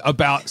 in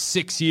about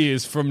 6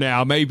 years from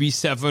now, maybe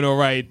 7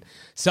 or 8,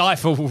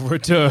 Cypher will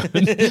return.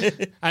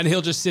 And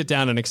he'll just sit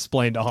down and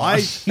explain to Han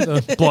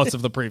the plots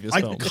of the previous I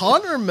film.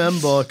 can't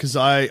remember because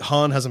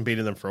Han hasn't been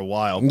in them for a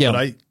while. Yeah. But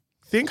I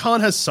think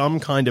Han has some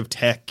kind of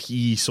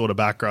techie sort of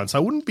background, so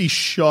I wouldn't be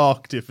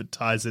shocked if it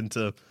ties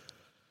into...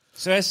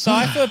 So has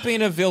Cypher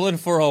been a villain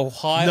for a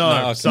while?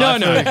 No, okay. Cypher-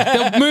 No.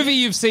 The movie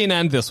you've seen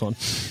and this one.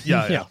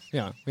 Yeah.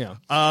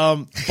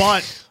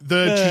 But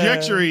the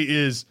trajectory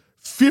is...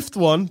 Fifth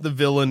one, the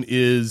villain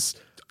is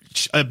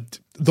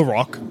The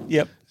Rock.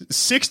 Yep.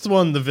 Sixth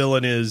one, the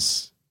villain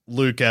is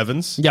Luke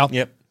Evans.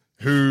 Yep.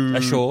 Who...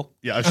 Ashore.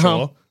 Yeah,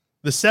 Ashore.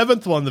 The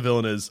seventh one, the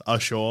villain is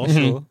Ashore.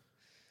 Sure.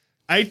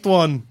 Eighth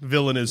one,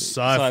 villain is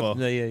Cypher.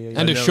 Yeah.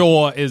 And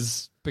Ashore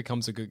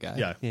becomes a good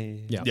guy.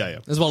 Yeah.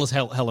 As well as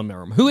Helen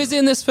Mirren, who is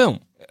in this film.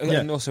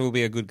 And also will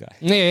be a good guy.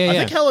 Yeah. I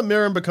think Helen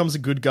Mirren becomes a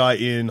good guy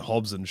in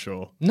Hobbs and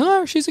Shaw.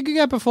 No, she's a good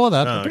guy before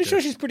that. Oh, Pretty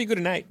sure she's pretty good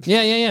in 8.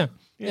 Yeah.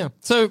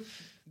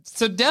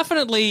 So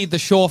definitely the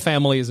Shaw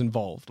family is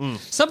involved.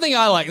 Something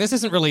I like, this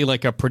isn't really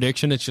like a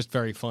prediction, it's just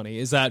very funny,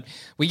 is that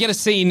we get a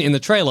scene in the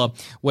trailer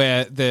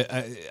where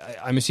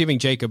I'm assuming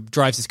Jacob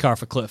drives his car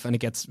off a cliff and it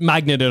gets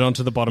magneted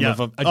onto the bottom of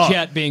a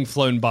jet being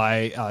flown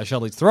by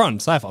Charlize Theron,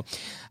 Cypher.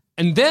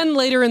 And then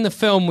later in the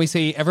film, we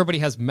see everybody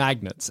has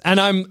magnets. And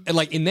I'm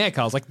like in their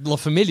cars, like La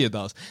Familia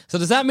does. So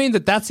does that mean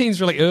that scene's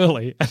really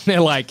early? And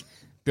they're like,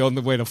 the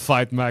only way to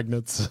fight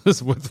magnets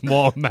is with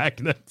more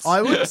magnets.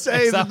 I would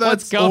say Is that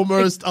what's that's coming?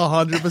 almost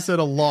 100%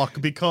 a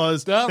lock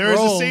because That there is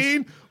a rolls.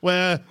 scene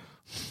where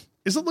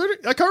is it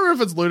I can't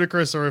remember if it's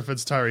Ludacris or if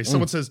it's Tyrese.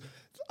 Someone says,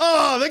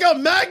 "Oh, they got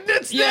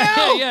magnets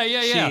now."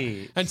 Yeah.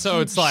 Shit. And so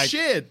it's like,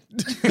 Shit.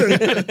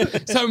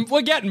 so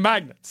we're getting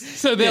magnets.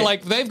 So they're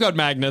like, they've got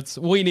magnets.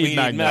 We need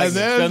magnets. And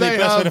then the only they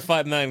best way have- to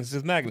fight magnets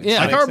is magnets. Yeah. I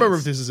Makes can't remember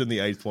sense. if this is in the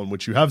 8th one,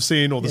 which you have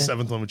seen, or the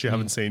 7th one, which you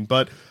haven't seen.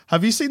 But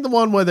have you seen the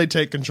one where they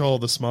take control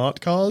of the smart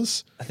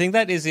cars? I think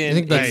that is in. I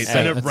think that's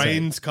And it. it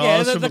rains yeah,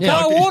 cars the from the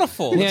car parking-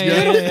 waterfall.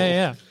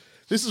 Yeah.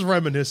 This is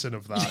reminiscent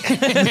of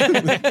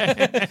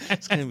that.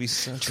 It's going to be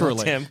so Truly.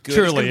 goddamn good.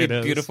 Truly it's going to it be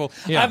is. beautiful.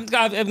 Yeah. I'm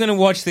going to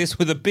watch this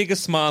with a bigger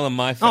smile on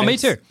my face. Oh, me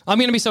too. I'm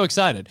going to be so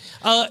excited.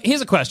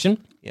 Here's a question.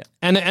 Yeah.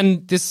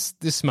 And this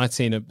might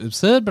seem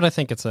absurd, but I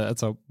think it's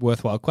a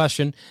worthwhile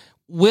question.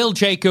 Will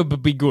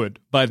Jacob be good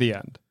by the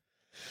end?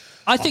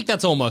 I think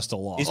that's almost a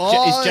lock. Is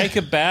Oh.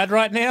 Jacob bad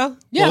right now?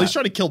 Yeah. Well, he's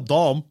trying to kill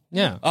Dom.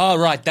 Yeah. Oh,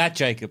 right, that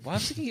Jacob. Well,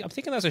 I'm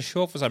thinking that's a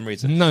short for some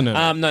reason. No. No.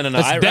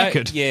 That's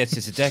Deckard. Yeah, it's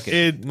just a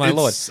Deckard. My It's-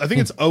 lord. I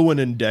think it's Owen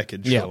and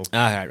Deckard. Yeah. Sure.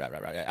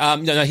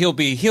 Right. No, he'll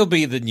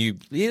be the new.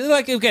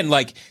 Like again,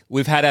 like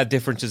we've had our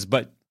differences,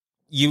 but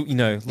you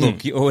know,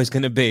 look, you're always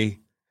going to be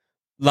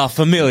La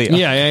Familia.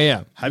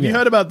 Yeah. Have you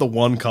heard about the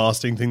one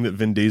casting thing that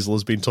Vin Diesel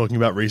has been talking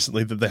about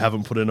recently that they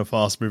haven't put in a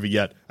Fast movie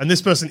yet? And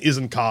this person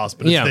isn't cast,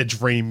 but it's Yeah. their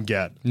dream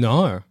get.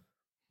 No.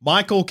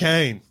 Michael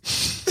Caine.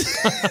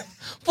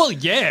 Well,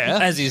 yeah.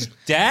 As his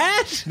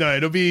dad. No,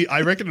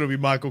 I reckon it'll be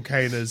Michael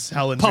Caine as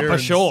Helen Papa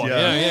Mirren's, Shaw.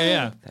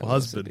 Yeah.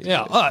 husband.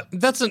 Yeah,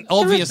 that's an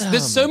obvious.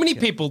 There's so many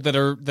people that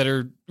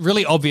are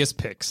really obvious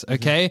picks.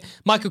 Okay,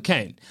 Michael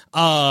Caine,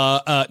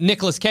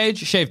 Nicolas Cage,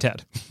 shaved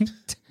head.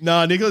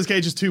 No, Nicolas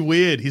Cage is too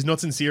weird. He's not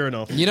sincere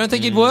enough. You don't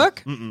think he'd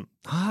work?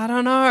 I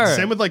don't know.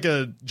 Same with like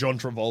a John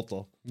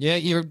Travolta, Yeah,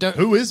 you don't.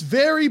 who is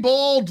very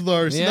bald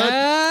though. So that,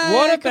 Yeah.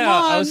 What come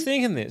about? I on. was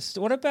thinking this.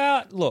 What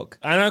about? Look,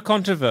 I know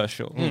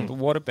controversial, but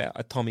what about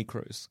a Tommy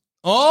Cruise?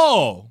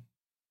 Oh,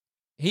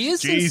 he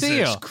is Jesus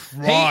sincere.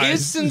 Christ. He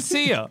is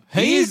sincere.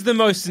 He is the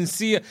most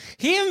sincere.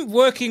 Him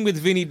working with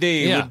Vinny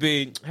D Yeah. would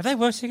be. Have they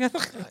worked together?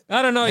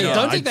 I don't know. I yet.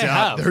 don't think they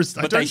have.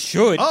 But they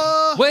should.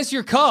 Where's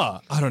your car?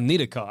 I don't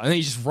need a car, and then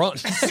he just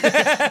runs.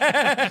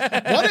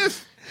 What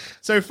if?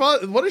 So far,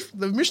 what if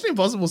the Mission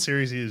Impossible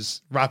series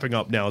is wrapping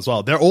up now as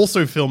well? They're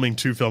also filming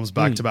 2 films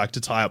back to back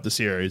to tie up the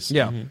series.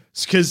 Yeah.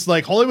 Because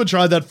like Hollywood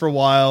tried that for a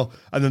while,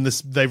 and then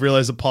they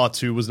realized that Part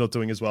 2 was not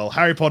doing as well.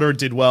 Harry Potter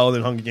did well, and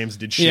then Hunger Games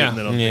did shit, Yeah. and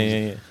then other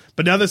things. Yeah.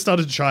 But now they've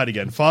started to try it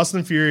again. Fast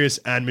and Furious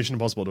and Mission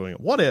Impossible are doing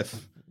it. What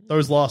if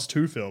those last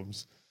 2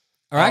 films?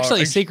 Or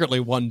actually, ex- secretly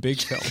one big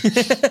film.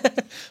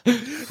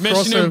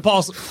 Mission Crossover-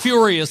 Impossible,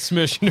 Furious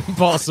Mission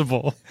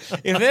Impossible.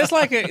 If there's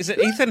like is it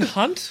Ethan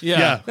Hunt?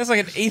 Yeah. There's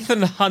like an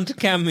Ethan Hunt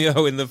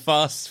cameo in the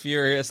Fast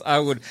Furious. I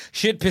would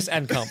shit, piss,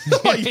 and come.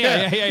 Oh,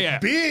 yeah.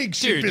 Big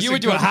shit. Dude, you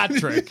would do a hat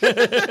trick.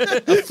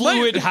 A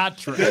fluid hat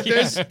trick.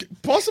 There's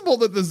possible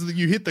that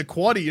you hit the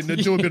quaddie and then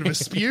do a bit of a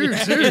spew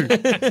too.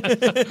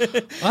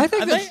 I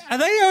think Are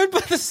they owned by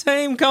the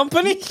same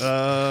company?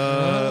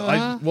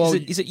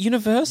 Is Is it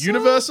Universal?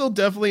 Universal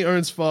definitely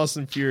owns Fast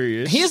and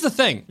Furious. Here's the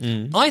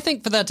thing. I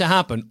think for that to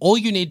happen, all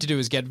you need to do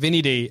is get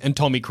Vinny D and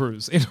Tommy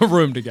Cruise in a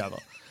room together.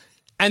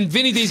 And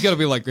Vinny D's got to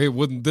be like, hey,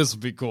 wouldn't this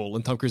be cool?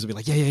 And Tom Cruise will be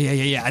like,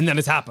 yeah. And then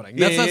it's happening.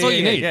 That's all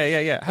you need.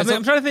 Yeah. That's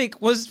I'm trying to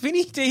think. Was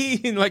Vinny D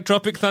in like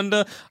Tropic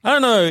Thunder? I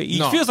don't know. He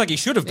No. feels like he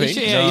should have been.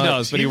 He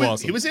does, but he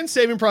wasn't. He was in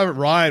Saving Private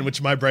Ryan,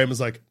 which my brain was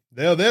like,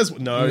 there's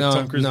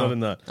Tom Cruise not in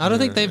that. I don't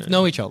think they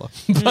know each other.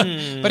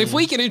 But if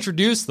we can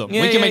introduce them, we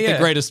Yeah, can make yeah. the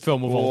greatest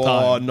film of all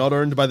Oh, time. not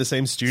owned by the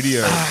same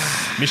studio.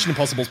 Mission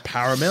Impossible's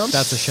Paramount.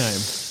 That's a shame.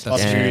 Fast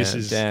That's and Yeah, Furious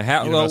is damn.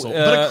 How- Universal.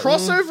 well, but a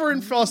crossover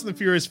in Fast and the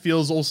Furious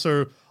feels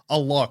also a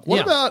lock. What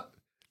Yeah. about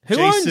Who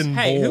Jason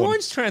owns? Who Bourne?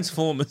 owns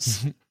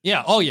Transformers?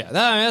 Yeah. Oh, yeah.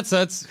 That's.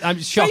 I'm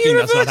shocking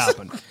that's not Universal.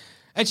 happened.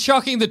 It's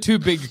shocking the 2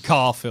 big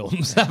car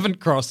films haven't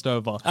crossed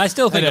over. I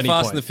still think at a any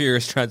Fast point. and the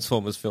Furious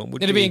Transformers film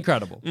would It'd be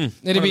incredible.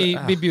 It'd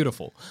be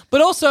beautiful.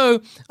 But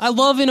also, I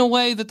love in a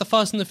way that the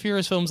Fast and the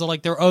Furious films are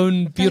like their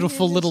own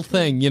beautiful little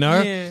thing, you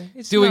know? Yeah,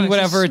 it's doing nice,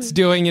 whatever it's it's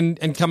doing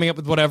and coming up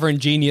with whatever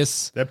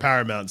ingenious. They're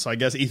Paramount, so I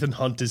guess Ethan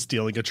Hunt is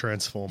stealing a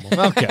Transformer.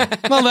 Okay.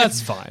 Well,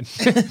 that's fine.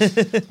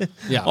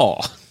 Yeah. Oh,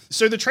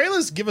 So the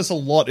trailers give us a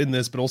lot in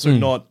this, but also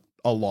not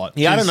a lot.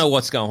 yeah. I don't know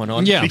what's going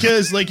on. Yeah.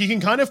 Because like you can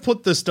kind of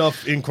put the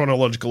stuff in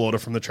chronological order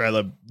from the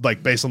trailer,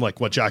 like based on like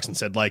what Jackson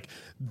said. Like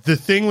the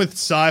thing with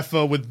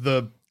Cypher with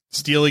the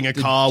stealing a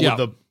car yeah.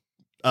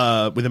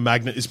 with a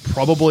magnet is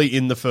probably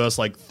in the first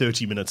like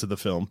 30 minutes of the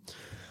film.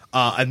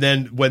 And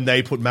then when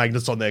they put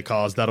magnets on their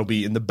cars, that'll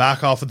be in the back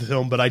half of the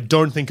film, but I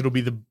don't think it'll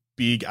be the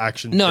big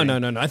action. No.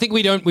 thing. I think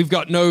we've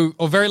got no,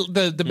 or very,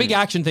 the big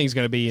action thing is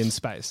going to be in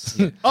space.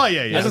 Oh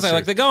yeah. As I that's say, true.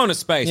 like they're going to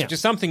space, Yeah. which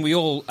is something we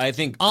all, I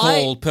think,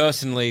 called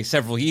personally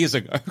several years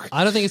ago.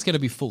 I don't think it's going to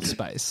be full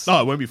space.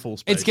 No, it won't be full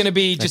space. It's going to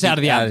be just out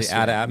of the atmosphere.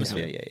 Out of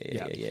atmosphere,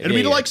 yeah. It'll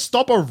be to like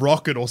stop a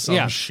rocket or some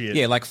Yeah. shit.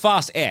 Yeah, like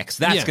Fast X,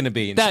 that's Yeah. going to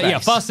be in That- space. Yeah,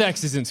 Fast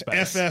X is in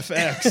space.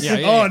 FFX. Yeah,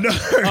 yeah, Oh yeah.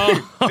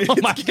 no,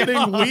 it's my getting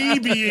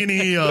weeby in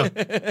here.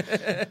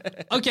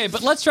 Okay,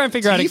 but let's try and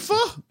figure out.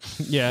 Tifa?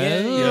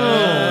 Yeah.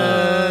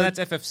 That's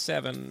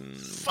FF7.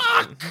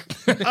 Fuck.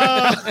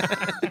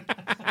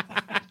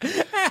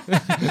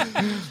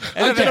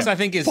 FF6, I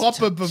think, is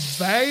Papa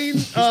Bavane.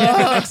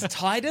 FF6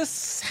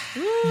 Titus.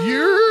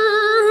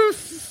 You're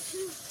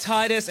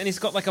Titus, and he's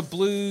got like a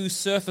blue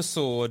surfer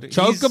sword.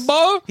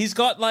 Chocobo? He's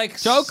got like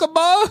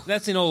Chocobo?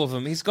 That's in all of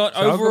them. He's got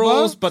Chocobo?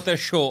 overalls, but they're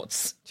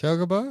shorts.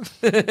 Chocobo?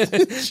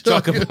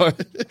 Chocobo.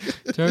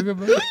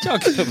 Chocobo?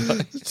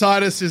 Chocobo.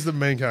 Titus is the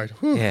main character.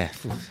 Whew. Yeah.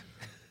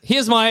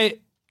 Here's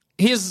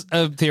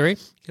a theory.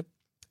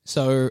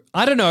 So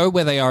I don't know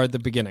where they are at the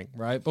beginning,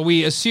 right? But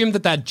we assume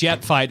that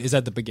jet fight is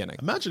at the beginning.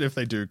 Imagine if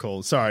they do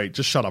call. Sorry,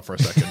 just shut up for a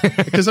second.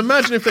 Because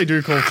imagine if they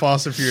do call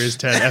Fast and Furious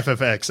 10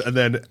 FFX, and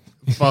then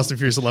Fast and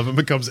Furious 11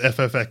 becomes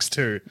FFX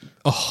 2.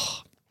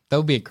 That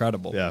would be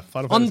incredible. Yeah,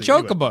 Final on Fantasy,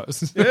 anyway.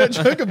 chocobos. Yeah,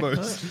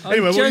 Chocobos.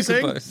 Anyway, what were you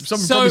saying?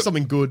 Chocobos. Probably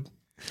something good.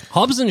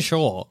 Hobbs and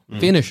Shaw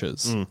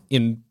finishes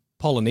in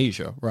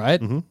Polynesia, right?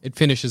 It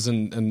finishes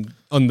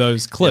on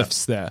those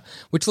cliffs there,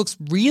 which looks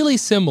really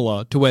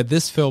similar to where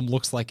this film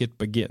looks like it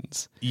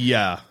begins.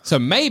 Yeah. So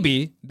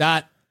maybe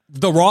that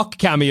the Rock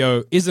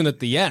cameo isn't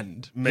at the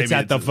end. Maybe it's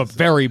at it's the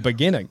very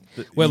beginning,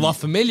 where La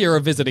Familia are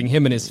visiting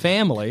him and his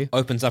family.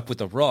 Opens up with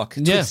a rock.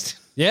 Yeah. Twist.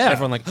 Yeah.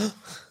 Everyone like, And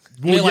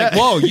you're like,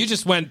 whoa, you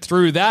just went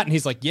through that. And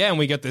he's like, yeah, and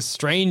we got this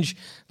strange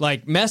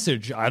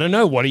message. I don't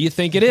know. What do you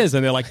think it is?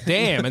 And they're like,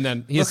 damn. And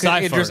then he's look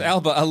at Cypher. Idris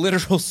Elba, a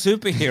literal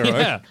superhero.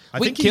 Yeah. I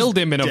We think he's killed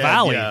him in a dead.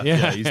 valley.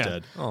 Yeah, he's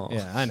dead.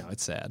 Yeah, I know.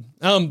 It's sad.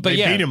 But They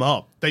yeah. beat him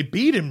up. They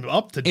beat him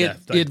up to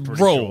death. I'm It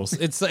pretty rolls. sure.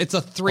 It's a throw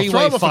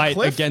three-way him off a fight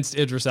cliff? against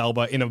Idris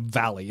Elba in a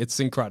valley. It's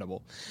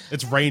incredible.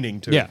 It's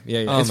raining too. Yeah.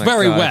 Oh It's my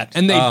very God. wet,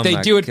 and Oh they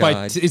my do it by.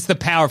 God. It's the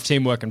power of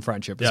teamwork and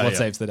friendship is Yeah, what yeah.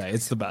 saves the day.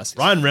 It's the best.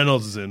 Ryan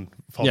Reynolds is in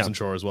Hobbs Yeah. and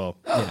Shaw as well.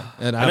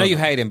 And I know you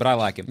hate him, but I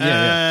like him.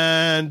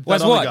 And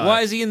What's that other what? guy.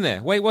 Why is he in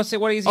there? Wait, what's it?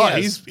 What is he? Oh,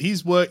 as?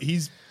 he's one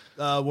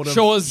of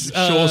Shaw's,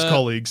 Shaw's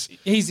colleagues.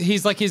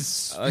 He's like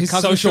his Cousin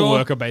social Shaw?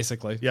 worker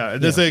basically. Yeah,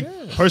 and there's a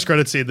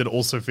post-credit scene that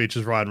also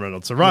features Ryan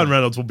Reynolds. So Ryan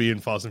Reynolds will be in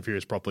Fast and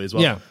Furious properly as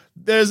well. Yeah.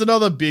 There's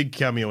another big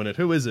cameo in it.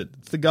 Who is it?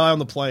 It's the guy on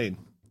the plane.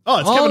 Oh,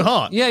 it's Kevin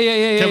Hart. Yeah.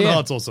 Kevin yeah.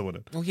 Hart's also in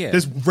it. Oh, yeah.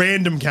 There's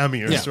random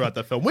cameos Yeah. throughout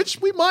that film,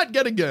 which we might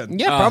get again.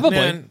 Yeah, Oh, probably.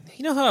 man,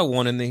 you know how I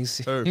won in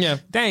these? Yeah.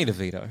 Danny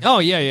DeVito. Oh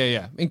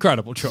yeah.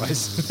 Incredible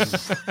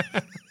choice.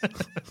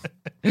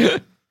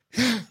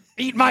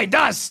 Eat my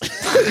dust.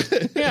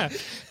 Yeah,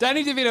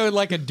 Danny DeVito in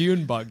like a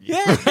dune buggy.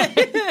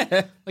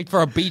 Yeah. Like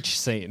for a beach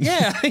scene.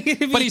 Yeah.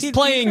 But he's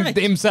playing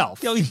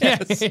himself. Oh,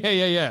 yes.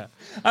 Yeah.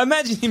 I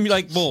imagine him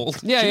like bald.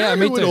 Yeah, Do you know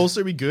me who would too.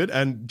 also be good?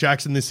 And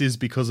Jackson, this is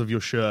because of your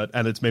shirt,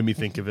 and it's made me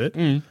think of it.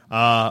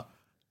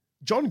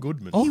 John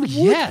Goodman. Oh, Would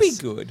yes. be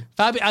good.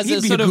 As He'd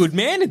a be sort a of, good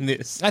man in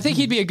this. I think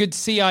he'd be a good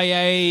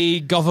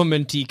CIA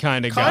government-y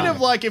kind of guy. Kind of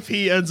like if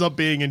he ends up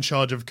being in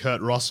charge of Kurt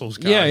Russell's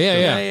Yeah, character.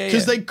 yeah.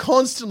 Because they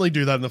constantly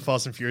do that in the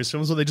Fast and Furious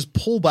films where they just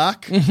pull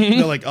back. And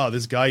they're like, oh,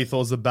 this guy you thought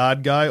was the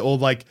bad guy. Or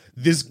like,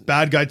 this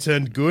bad guy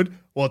turned good.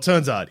 Well, it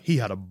turns out he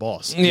had a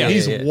boss. Yeah.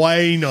 He's Yeah.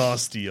 way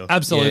nastier.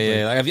 Absolutely.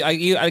 Yeah. Like,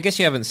 I guess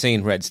you haven't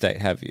seen Red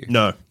State, have you?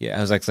 No. Yeah,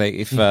 I was like, say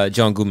if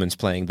John Goodman's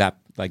playing that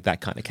kind of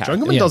character. John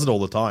Goodman does it all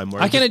the time. Where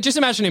I he can just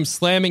imagine him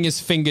slamming his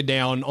finger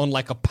down on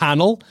like a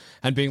panel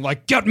and being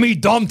like, "Get me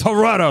Dom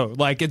Toretto!"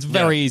 Like it's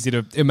very easy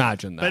to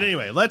imagine that. But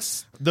anyway,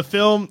 the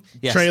film,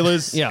 Yes.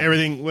 trailers, Yeah.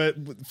 everything.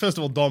 First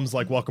of all, Dom's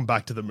like, welcome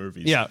back to the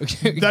movies. Yeah,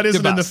 That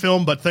isn't in the best.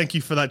 film, but thank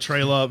you for that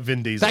trailer,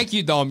 Vin Diesel. Thank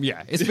you, Dom.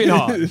 Yeah, it's been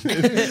hard.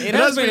 It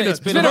has been it's It's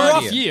been a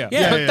hard rough year.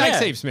 Yeah, But yeah. thanks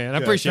heaps, man. I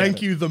appreciate it.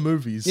 Thank you, the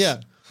movies.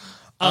 Yeah.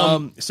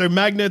 So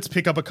magnets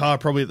pick up a car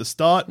probably at the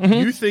start.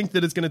 You think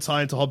that it's going to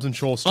tie into Hobbs and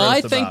Shaw straight I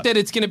off the think bat. that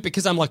it's going to,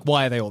 because I'm like,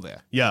 why are they all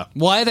there? Yeah.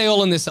 Why are they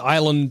all in this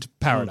island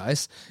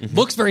paradise?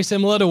 Looks very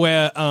similar to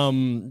where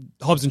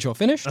Hobbs and Shaw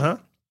finished.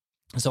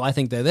 So I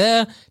think they're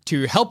there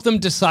to help them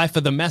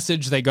decipher the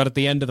message they got at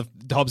the end of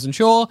the Hobbs and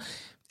Shaw.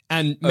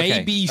 And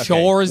maybe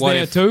Shaw is What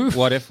there if- too.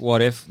 What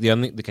if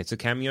it's a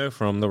cameo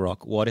from The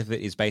Rock? What if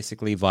it is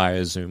basically via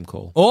a Zoom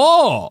call?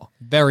 Oh,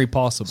 very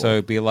possible. So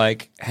it'd be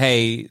like,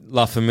 hey,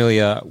 La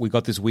Familia, we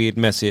got this weird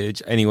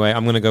message. Anyway,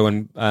 I'm going to go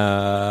and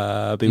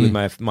be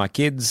with my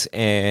kids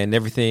and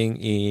everything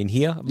in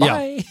here.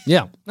 Bye.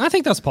 Yeah, I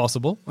think that's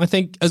possible. I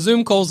think a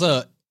Zoom call's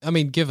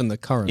given the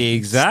current state of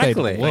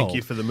Exactly. the world. Thank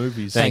you for the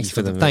movies. Thanks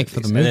for the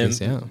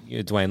movies, And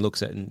then, Dwayne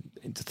looks at it and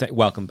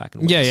welcome back.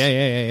 And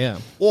Yeah.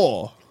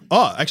 Or,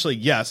 actually,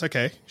 yes,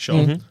 okay,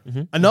 sure.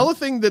 Another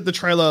thing that the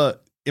trailer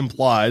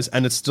implies,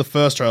 and it's the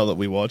first trailer that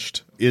we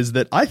watched, is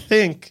that I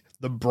think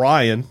the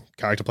Brian,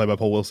 character played by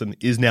Paul Wilson,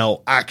 is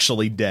now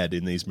actually dead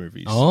in these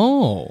movies.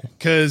 Oh.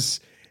 Because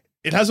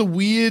It has a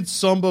weird,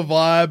 somber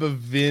vibe of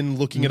Vin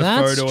looking at a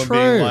That's photo and true.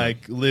 being like,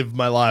 live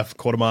my life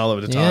quarter mile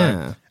at a time.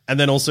 Yeah. And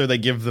then also they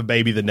give the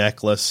baby the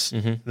necklace.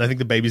 And I think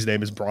the baby's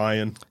name is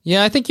Brian.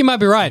 Yeah, I think you might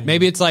be right.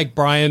 Maybe it's like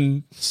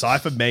Brian.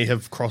 Cypher may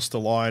have crossed the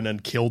line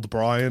and killed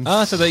Brian.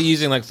 Oh, so they're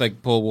using like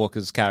Paul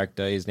Walker's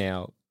character is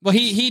now. Well,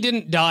 he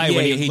didn't die Yeah,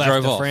 when he he left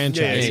drove the off. franchise.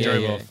 Yeah, he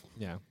drove off.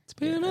 Yeah.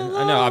 I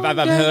know. I've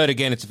heard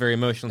again. It's a very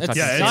emotional. It's-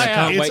 touching Yeah, scene. I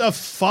can't it's wait. a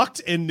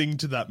fucked ending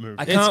to that movie.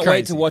 I can't wait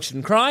crazy. to watch it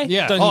and cry.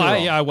 Yeah. Don't Oh, get me I-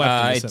 wrong. yeah, I wept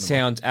in the It cinema.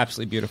 sounds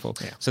absolutely beautiful.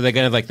 So they're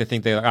going to they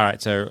think they're like, all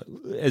right. So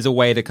as a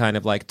way to kind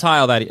of like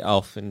tile that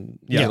off and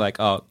be like,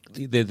 oh,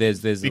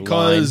 there's a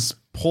Because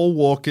Paul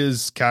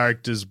Walker's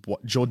character's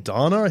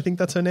Jordana, I think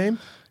that's her name.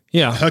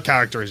 Yeah. Her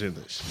character is in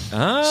this.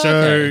 line. So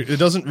Okay. it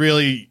doesn't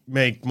really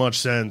make much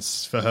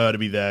sense for her to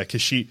be there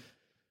because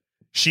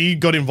she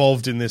got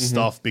involved in this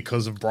stuff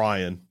because of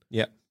Brian.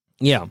 Yeah.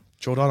 Yeah.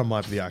 Jordana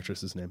might be the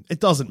actress's name.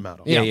 It doesn't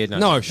matter. Yeah,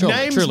 no. sure.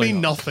 Names truly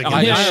mean not. nothing.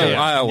 I in know. this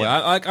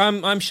shit.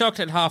 I'm shocked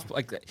at half.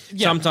 Like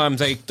sometimes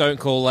they don't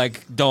call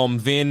like Dom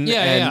Vin.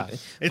 Yeah, and yeah.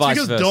 It's vice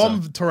because versa.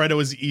 Dom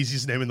Toretto is the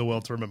easiest name in the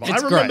world to remember. I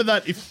It's remember great.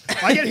 that if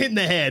I get hit in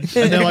the head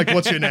and they're like,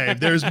 "What's your name?"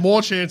 There's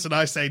more chance that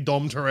I say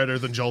Dom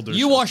Toretto than Joel Dusha.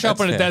 You wash up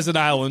on a fair. desert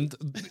island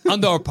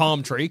under a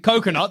palm tree,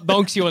 coconut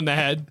bonks you in the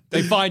head.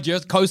 They find you,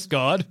 Coast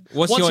Guard.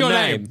 What's your name?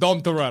 name?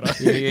 Dom Toretto.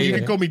 You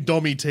can call me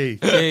Dommy T.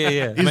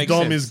 Yeah. His Makes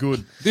Dom sense. is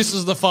good. This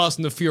is the Fast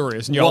and the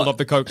Furious, and you What? hold up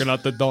the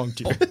coconut that donked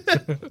you.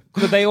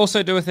 But they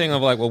also do a thing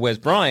of like, well, where's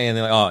Brian? And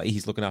they're like, oh,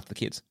 he's looking after the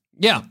kids.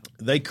 Yeah.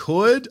 They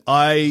could.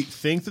 I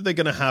think that they're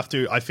going to have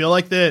to. I feel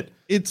like that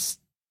it's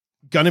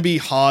going to be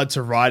hard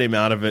to write him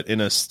out of it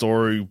in a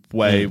story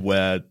way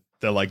where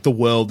they're like, the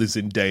world is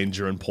in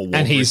danger and Paul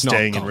Walker he's is not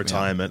staying in gone,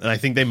 retirement. And I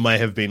think they may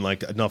have been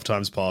like enough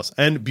times past.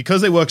 And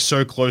because they work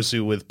so closely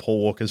with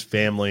Paul Walker's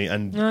family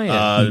and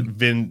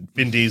Vin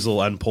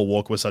Diesel and Paul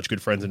Walker were such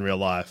good friends in real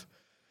life,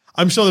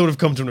 I'm sure they would have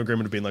come to an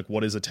agreement of being like,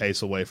 what is a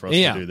tasteful way for us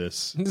to do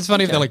this? It's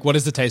funny if they're like, what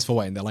is the tasteful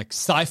way? And they're like,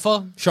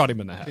 Cypher shot him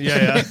in the head.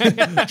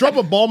 Yeah. Drop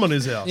a bomb on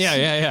his house.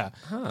 Yeah.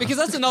 Because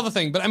that's another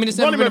thing. But I mean, it's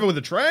Run never him been over with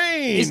a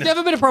train. It's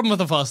never been a problem with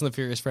the Fast and the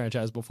Furious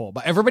franchise before,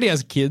 but everybody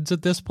has kids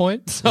at this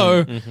point.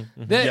 So,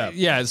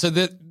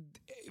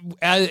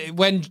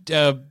 when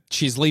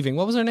she's leaving,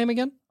 what was her name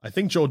again? I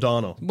think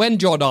Jordana. When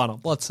Jordana,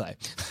 let's say,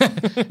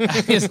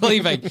 is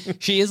leaving,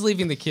 she is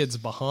leaving the kids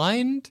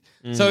behind.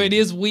 So it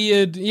is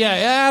weird.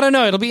 Yeah, I don't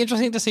know. It'll be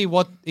interesting to see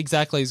what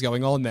exactly is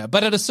going on there.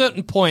 But at a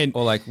certain point,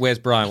 Or like, where's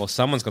Brian? Well,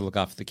 someone's got to look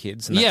after the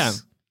kids. And yeah.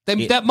 that's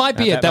it. That might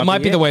be it. That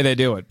might be it. the way they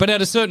do it. But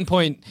at a certain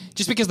point,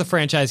 just because the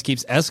franchise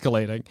keeps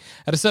escalating,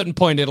 at a certain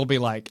point, it'll be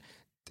like,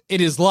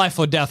 it is life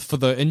or death for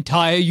the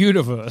entire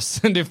universe.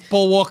 And if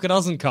Paul Walker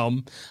doesn't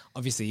come,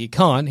 obviously he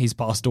can't. He's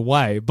passed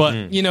away.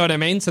 But you know what I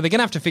mean? So they're going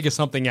to have to figure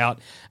something out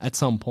at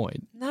some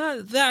point.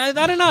 No, I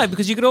don't know,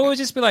 because you could always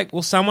just be like,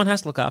 well, someone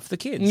has to look after the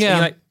kids. And Yeah.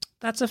 you're like,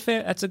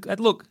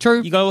 look.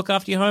 True. You got to look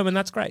after your home, and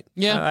that's great.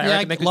 I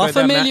reckon they could La go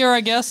down Familia, that-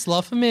 I guess.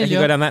 La They could go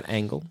Familia. down that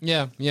angle.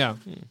 Yeah.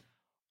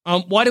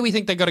 Why do we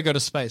think they got to go to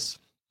space?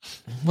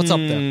 What's up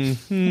there?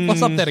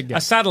 What's up there to A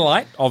get?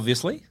 satellite,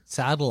 obviously.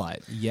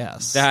 Satellite,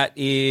 yes. That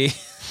is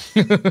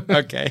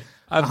okay.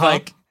 I'm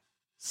like,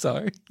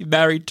 so you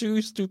married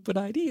two stupid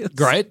ideas.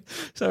 Great.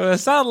 So a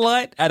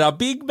satellite and a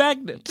big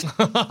magnet.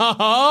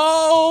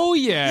 Oh,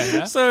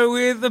 yeah. So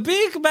with a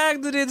big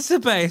magnet in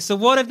space, so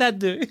what did that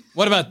do?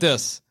 What about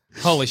this?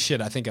 Holy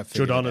shit, I think I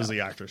figured it Jordana's out.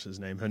 the actress's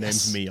name. Her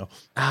name's Mia.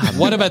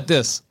 What about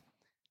this?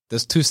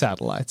 There's two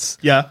satellites,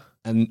 Yeah.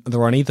 and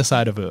they're on either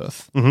side of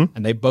Earth, and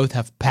they both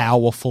have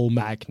powerful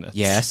magnets.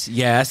 Yes.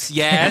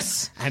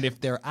 And if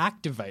they're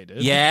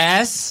activated,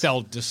 Yes.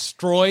 they'll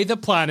destroy the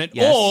planet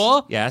Yes.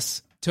 or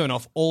yes. turn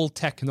off all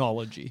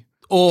technology.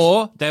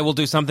 Or they will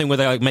do something where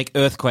they like make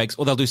earthquakes,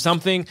 or they'll do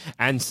something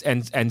and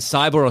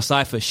Cyber or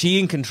Cypher, she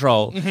in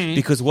control,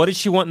 because what did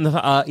she want in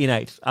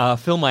the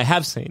film I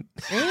have seen?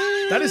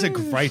 That is a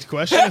great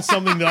question. It's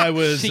something that I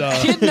was. She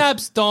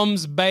kidnaps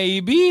Dom's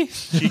baby.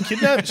 She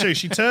kidnapped. So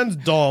she turns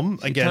Dom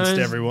against Turns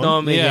everyone.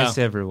 Dom Yeah. against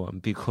everyone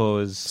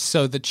because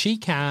So that she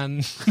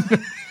can,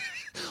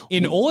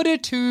 in order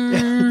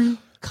to,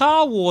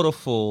 car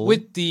waterfall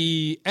with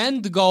the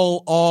end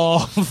goal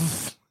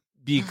of,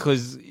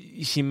 because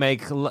she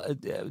make Dom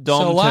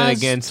So turn as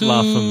against to-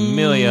 La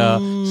Familia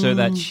so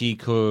that she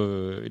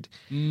could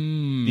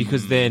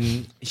because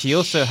then she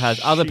also has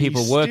other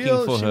people working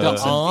for she her.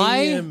 does The eye?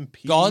 EMP.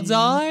 God's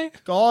eye?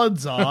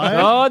 God's eye.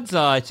 God's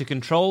eye to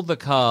control the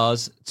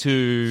cars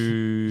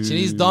to she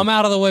needs Dom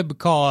out of the way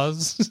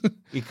because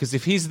because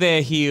if he's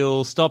there,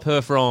 he'll stop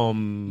her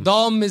from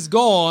Dom is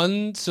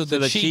gone so so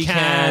that she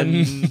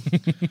can.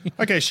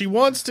 Okay, she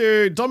wants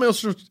to. Dom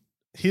also.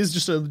 Here's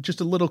just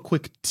a little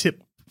quick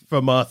tip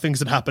from things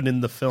that happen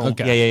in the film.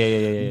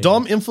 Okay. Yeah.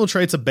 Dom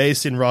infiltrates a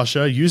base in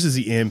Russia, uses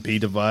the EMP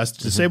device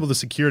to disable the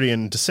security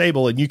and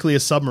disable a nuclear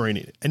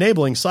submarine,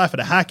 enabling Cypher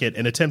to hack it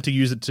and attempt to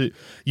use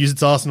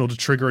its arsenal to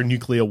trigger a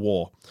nuclear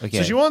war. Okay.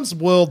 So she wants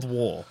world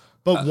war,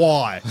 but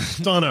why?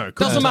 Don't know.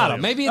 Couldn't Doesn't tell matter.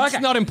 you. Maybe it's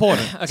Okay. not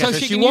important. Okay, so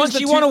she can wants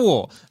use the she want a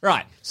war,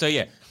 right? So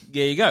yeah,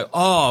 there you go.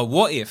 Oh,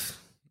 what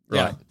if?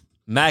 Yeah. Right,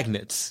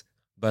 magnets,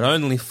 but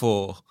only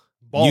for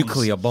Bombs.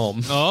 nuclear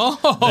bombs.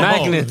 Oh.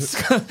 Magnets,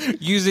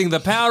 using the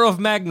power of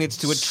magnets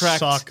to attract,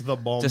 Suck the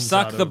bombs to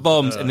suck out the of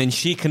bombs, Earth. and then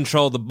she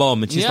controlled the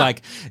bomb, and she's Yeah.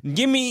 like,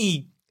 "Give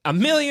me $1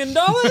 million,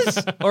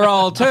 or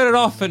I'll turn it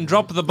off and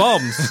drop the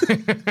bombs."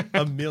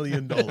 $1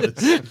 million.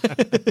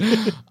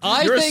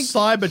 I You're think a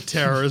cyber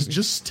terrorist.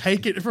 Just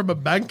take it from a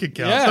bank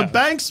account. Yeah. The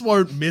banks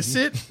won't miss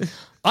it.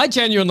 I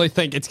genuinely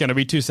think it's going to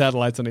be 2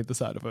 satellites on either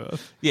side of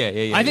Earth.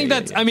 Yeah. I think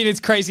that's. I mean,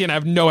 it's crazy, and I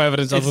have no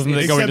evidence other than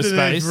they go Except into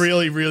that space. they've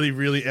really, really,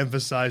 really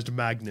emphasized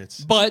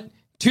magnets. But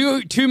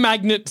two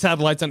magnet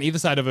satellites on either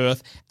side of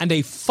Earth, and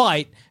a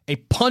fight, a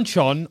punch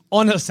on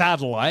a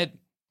satellite.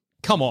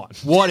 Come on.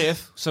 What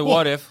if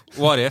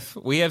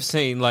we have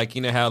seen, like,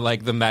 you know how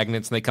like the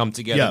magnets and they come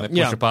together Yeah. and they push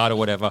Yeah. apart or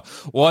whatever.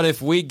 What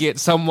if we get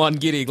someone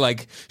getting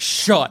like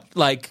shot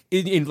like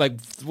in like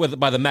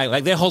by the magnet,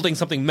 like they're holding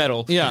something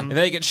metal, Yeah. and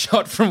they get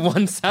shot from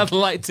one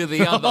satellite to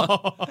the other.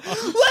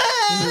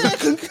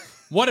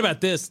 What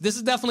about this? This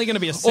is definitely going to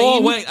be a scene.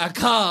 Oh wait, a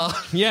car.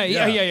 Yeah. Oh,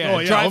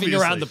 yeah, Driving obviously.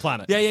 around the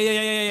planet.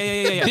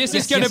 Yeah. This is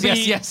Yes, going to yes,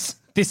 be. yes.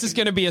 This is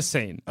going to be a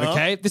scene.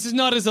 Okay. This is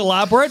not as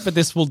elaborate, but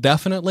this will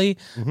definitely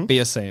be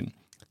a scene.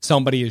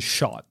 Somebody is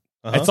shot.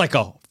 It's like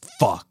a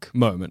fuck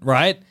moment,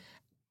 right?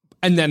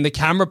 And then the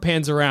camera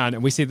pans around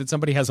and we see that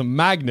somebody has a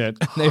magnet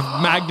and they've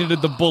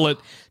magneted the bullet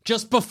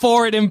just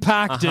before it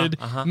impacted,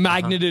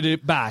 magneted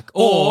it back.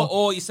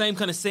 Or your same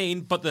kind of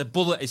scene, but the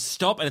bullet is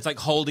stopped and it's like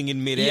holding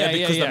in midair Yeah,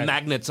 because yeah. the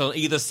magnets on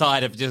either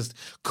side have just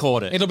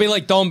caught it. it'll be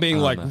like Dom being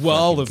like, my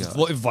well,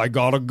 fucking if I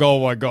gotta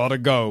go, I gotta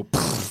go.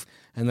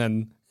 And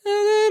then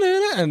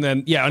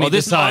on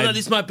either side.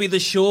 This might be the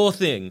Shaw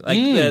thing, like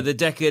the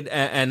Deckard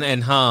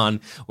and Han,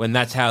 when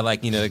that's how,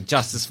 like, you know,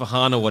 justice for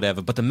Han or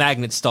whatever. But the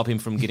magnets stop him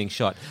from getting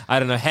shot. I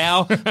don't know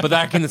how, but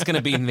I reckon it's going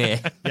to be in there.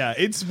 Yeah,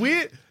 it's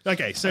weird.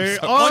 Okay, so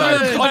excited.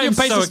 on your I'm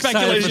piece so of excited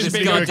speculation, for this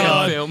being goddamn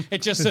like, film.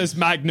 it just says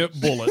magnet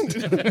bullet.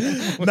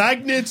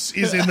 magnets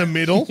is in the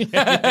middle.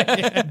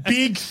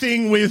 Big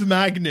thing with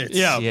magnets.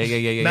 Yeah.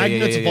 Yeah.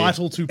 Magnets yeah.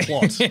 vital to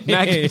plot.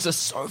 Magnets are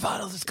so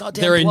vital. This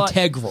goddamn They're plot.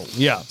 integral.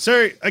 Yeah.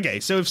 So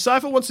if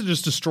Cypher wants to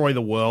just destroy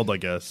the world, I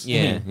guess.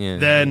 Yeah.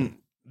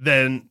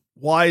 Then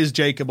why is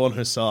Jacob on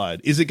her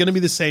side? Is it going to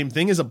be the same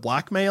thing? Is it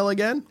blackmail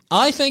again?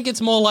 I think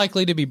it's more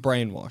likely to be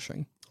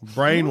brainwashing.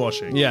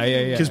 Brainwashing.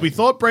 Yeah. Because we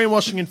thought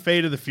brainwashing in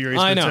Fate of the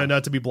Furious, I but it know. turned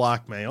out to be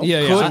blackmail.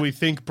 Yeah. So we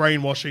think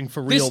brainwashing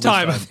for real This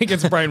time, I think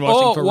it's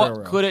brainwashing Or for what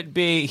real. could it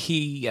be?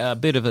 He a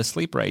bit of a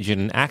sleeper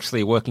agent and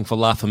actually working for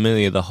La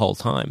Familia the whole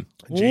time.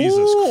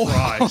 Jesus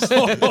Christ.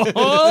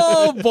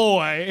 Oh,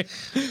 boy.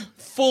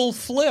 Full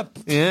flip.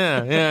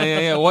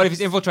 Yeah. What if he's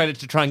infiltrated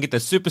to try and get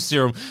the super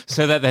serum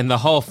so that then the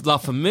whole La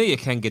Familia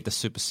can get the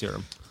super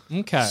serum?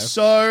 Okay.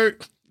 So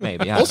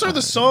Maybe. also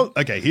the song.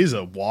 Okay, here's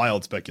a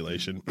wild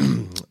speculation.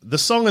 The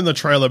song in the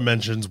trailer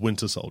mentions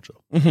Winter Soldier.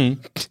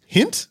 Mm-hmm.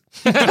 Hint?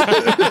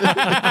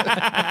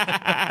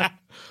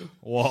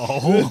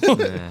 Whoa.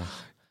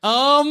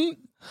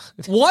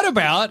 What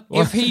about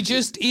if he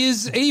just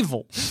is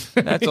evil?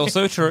 That's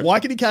also true. Why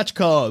can he catch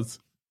cars?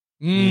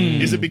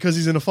 Is it because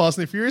he's in a Fast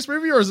and the Furious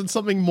movie, or is it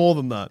something more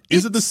than that?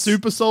 Is it the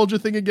Super Soldier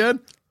thing again?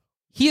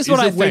 Here's Is what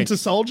I it think. Winter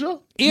Soldier?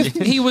 If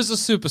he was a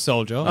super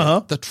soldier,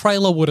 the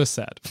trailer would have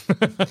said.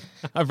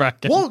 I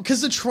reckon. Well,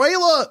 because the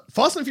trailer,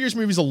 Fast and the Furious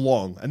movies are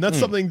long, and that's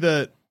something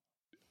that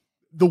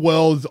the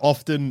world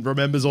often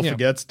remembers or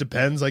forgets.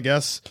 Depends, I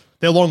guess.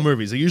 They're long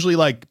movies. They're usually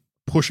like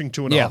pushing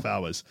 2.5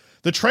 hours.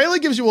 The trailer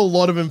gives you a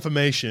lot of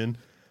information,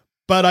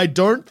 but I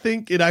don't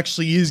think it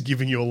actually is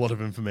giving you a lot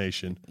of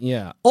information.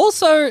 Yeah.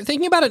 Also,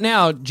 thinking about it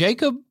now,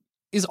 Jacob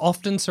is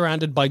often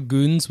surrounded by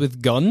goons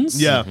with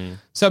guns. Yeah.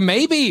 So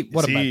maybe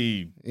what Is about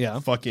he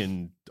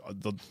fucking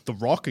the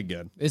Rock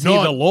again? is he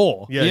the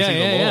law? Yeah, is he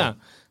the law?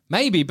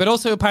 Maybe, but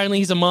also apparently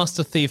he's a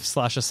master thief /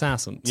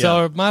 assassin.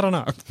 So I don't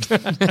know.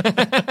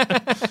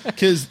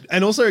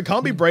 And also it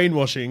can't be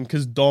brainwashing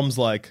because Dom's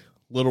like,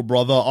 little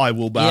brother, I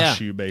will bash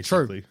you,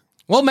 basically. True.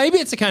 Well, maybe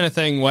it's the kind of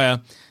thing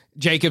where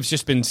Jacob's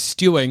just been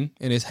stewing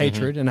in his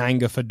hatred and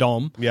anger for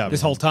Dom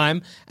this whole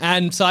time,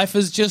 and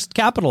Cypher's just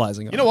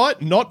capitalizing on it. You know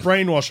what? Not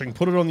brainwashing.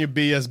 Put it on your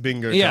BS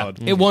bingo card.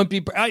 It won't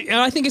be.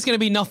 I think it's going to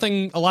be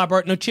nothing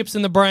elaborate. No chips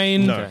in the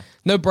brain.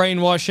 No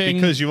brainwashing.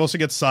 Because you also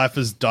get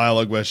Cypher's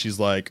dialogue where she's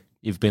like,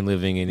 You've been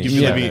living in his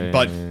 "You've been shadow. living,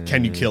 but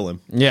can you kill him?"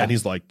 Yeah. And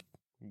he's like,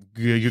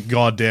 "You're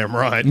goddamn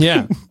right."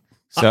 Yeah.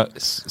 So,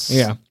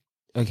 Yeah.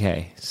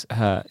 Okay.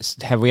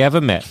 Have we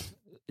ever met?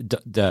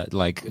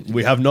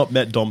 We have not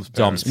met Dom's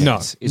Dom's parents.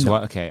 parents. Is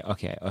what?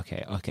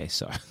 Okay.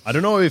 So I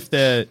don't know if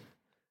there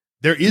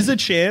is a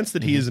chance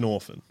that he is an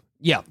orphan.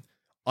 Yeah.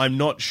 I'm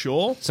not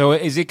sure. So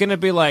is it going to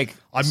be like?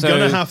 I'm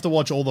gonna have to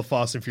watch all the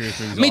Fast and Furious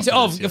movies. Me too.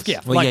 after this,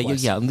 yes. Well,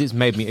 likewise. yeah. This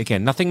made me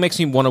again. Nothing makes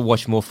me want to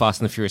watch more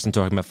Fast and the Furious than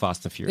talking about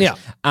Fast and the Furious.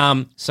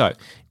 Yeah. So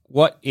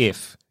what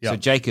if? Yeah. So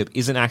Jacob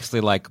isn't actually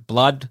like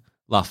blood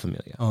La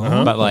Familia,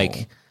 but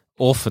like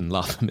orphan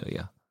La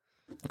Familia.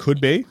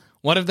 Could be.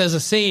 What if there's a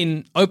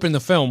scene, open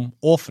the film,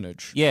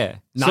 orphanage. Yeah.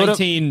 Sort of-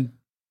 19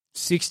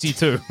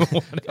 62.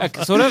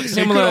 Sort of It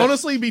similar. could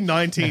honestly be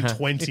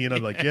 1920, and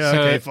I'm like, yeah,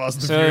 okay, Fast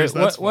and Furious,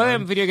 that's what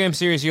fine. video game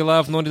series you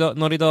love?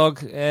 Naughty Dog,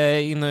 the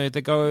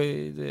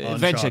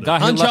adventure Uncharted. guy.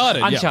 who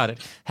Uncharted, yeah. Uncharted.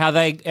 How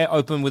they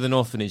open with an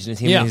orphanage and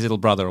it's him Yeah. and his little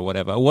brother or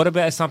whatever. What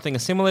about something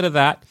similar to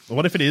that?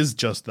 What if it is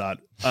just that?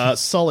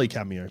 Sully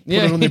cameo. Put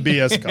Yeah. it on the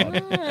BS card.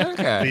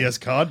 Okay. BS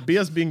card?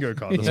 BS bingo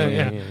card. That's what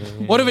I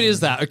mean. What if it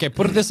is that? Okay,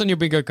 put this on your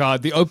bingo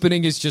card. The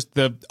opening is just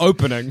the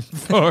opening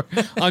for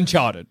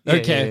Uncharted.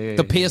 Okay,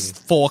 the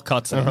PS4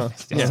 cutscene.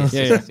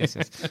 Yes.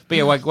 But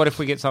yeah, like, what if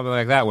we get something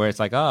like that where it's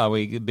like,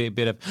 we get a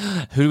bit of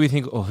who do we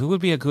think? Or who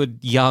would be a good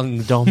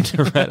young Dom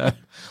Toretto?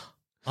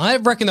 I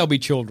reckon there'll be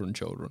children.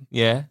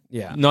 Yeah,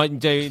 Yeah. Not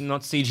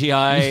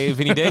CGI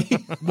Vinny D.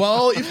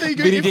 Well, if they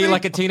go, Vinny if D they,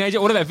 like a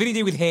teenager. What about Vinny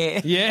D with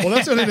hair? Yeah. well,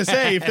 that's what I'm going to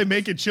say. If they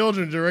make it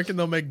children, do you reckon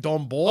they'll make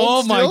Dom bald?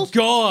 Oh still? my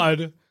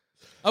god.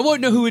 I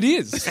won't know who it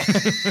is.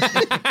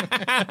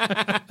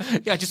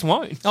 Yeah, I just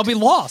won't. I'll be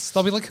lost.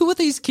 I'll be like, who are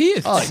these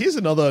kids? Oh, here's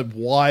another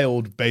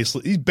wild,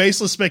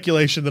 baseless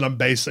speculation that I'm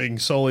basing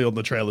solely on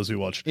the trailers we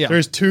watched. Yeah.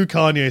 There's 2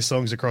 Kanye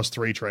songs across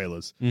 3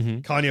 trailers.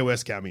 Kanye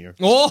West cameo.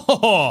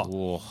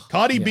 Oh,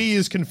 Cardi B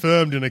is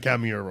confirmed in a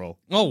cameo role.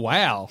 oh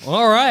wow.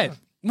 All right.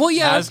 Well,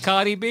 yeah. As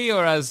Cardi B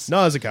or as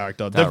No, as a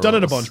character. They've done it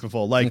a rules. bunch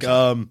before. Like,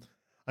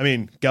 I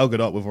mean, Gal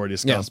Gadot we've already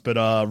discussed, but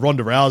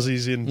Ronda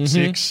Rousey's in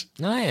 6.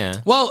 Oh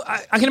yeah. Well,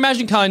 I can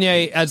imagine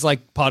Kanye as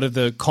like part of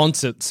the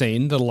concert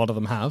scene that a lot of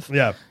them have.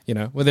 Yeah. You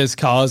know, where there's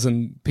cars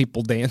and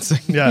people dancing.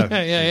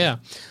 Yeah. yeah.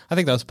 I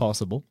think that's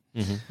possible.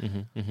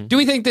 Do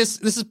we think this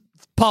is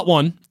part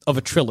 1 of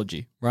a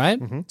trilogy, right?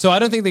 So I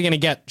don't think they're going to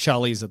get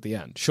Charlize at the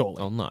end,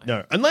 surely. Oh no.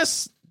 No,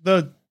 unless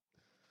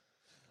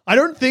I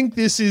don't think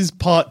this is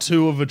part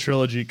 2 of a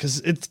trilogy because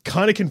it's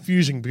kind of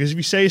confusing because if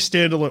you say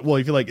standalone, well,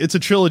 if you're like, it's a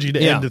trilogy to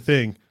end a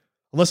thing,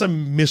 unless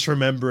I'm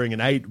misremembering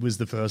and 8 was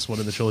the first one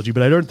in the trilogy,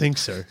 but I don't think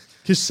so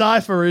because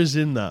Cypher is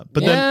in that.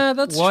 But Yeah,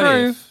 that's What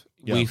true.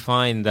 if we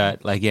find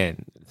that like,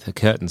 again the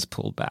curtains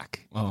pulled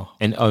back,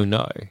 and oh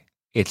no,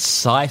 it's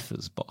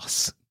Cypher's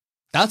boss?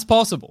 That's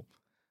possible.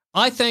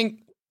 I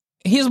think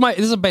this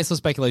is a baseless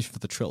speculation for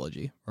the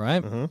trilogy,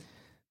 right?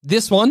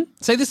 This one,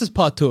 say this is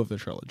part 2 of the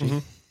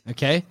trilogy.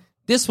 Okay.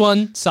 This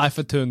one,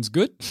 Cypher turns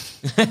good.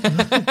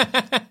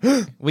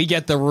 We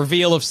get the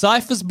reveal of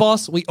Cypher's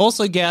boss. We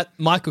also get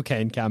Michael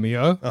Caine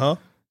cameo.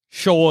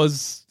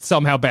 Shaw's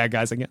somehow bad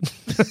guys again.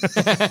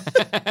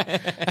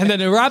 And then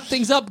to wrap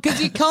things up,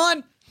 because you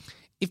can't,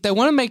 if they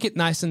want to make it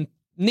nice and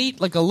neat,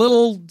 like a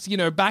little,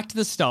 back to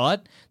the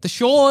start, the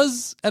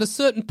Shaws at a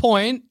certain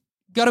point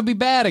got to be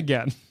bad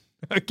again.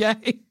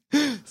 Okay?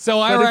 So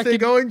I if they're reckon,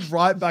 going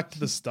right back to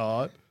the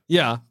start,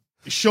 yeah.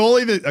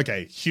 surely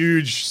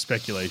huge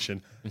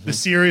speculation. The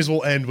series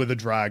will end with a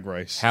drag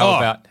race. How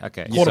about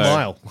okay? Quarter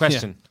mile.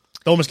 Question.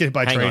 They'll almost get hit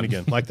by a Hang train on.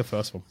 again, like the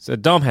first one. So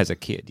Dom has a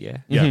kid, yeah?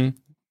 Yeah.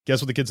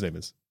 Guess what the kid's name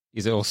is?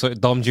 Is it also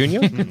Dom Jr.?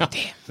 Damn.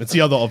 It's the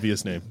other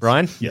obvious name.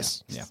 Brian?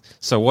 Yes. Yeah.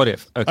 So what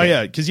if? Okay. Oh,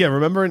 yeah, because,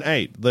 remember in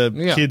 8, the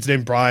Yeah. kid's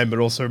named Brian, but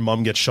also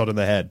mom gets shot in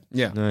the head.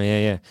 Yeah. No,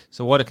 yeah.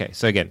 So what? Okay.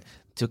 So again,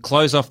 to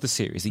close off the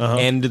series, the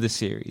end of the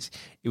series,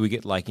 we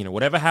get like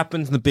whatever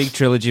happens in the big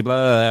trilogy, blah,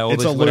 blah, blah all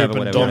It's this, a loop, whatever, and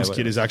whatever, Dom's whatever.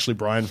 kid is actually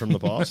Brian from the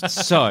past.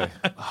 So,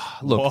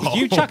 look, if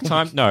you chuck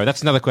time, no,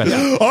 that's another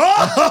question.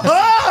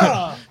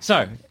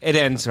 So it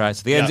ends right.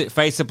 So the ends, Yeah. it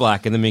fades to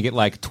black, and then we get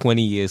like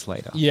 20 years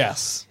later,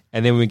 Yes.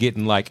 and then we get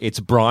in like it's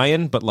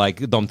Brian, but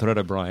like Dom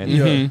Toretto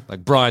Brian,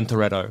 like Brian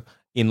Toretto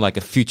in like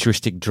a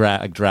futuristic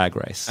drag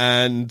race.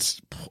 And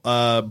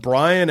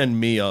Brian and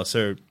Mia.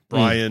 So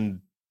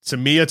Brian, so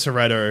Mia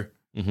Toretto.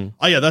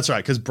 Oh yeah, that's right.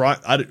 Because Brian,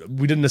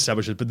 we didn't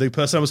establish it, but the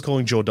person I was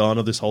calling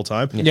Jordana this whole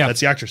time, Yeah. that's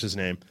the actress's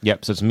name,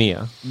 Yep. So it's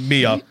Mia.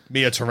 Mia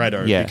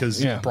Toretto, Yeah.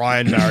 because Yeah.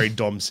 Brian married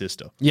Dom's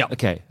sister. Yeah.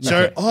 Okay.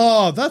 So,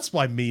 okay. that's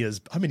why I'm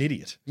an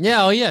idiot.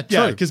 Yeah. Oh, yeah. True.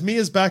 Yeah, because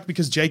Mia's back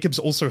because Jacob's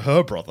also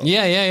her brother.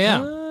 Yeah.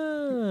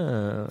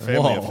 Ah. Family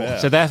Whoa. affair.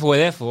 So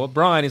therefore,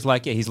 Brian is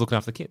like, he's looking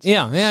after the kids.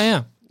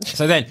 Yeah.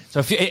 So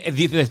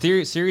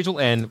the series will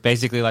end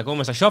basically like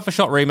almost a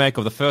shot-for-shot remake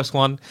of the first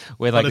one,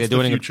 where like But they're it's the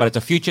doing it, future. but it's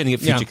a future and you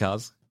get future Yeah.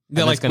 cars.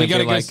 They're And like, it's gonna we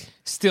gotta be go like,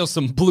 steal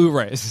some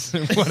Blu-rays.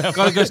 Whatever.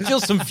 gotta go steal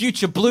some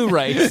future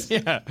Blu-rays.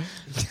 Yeah,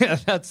 we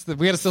gotta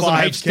steal some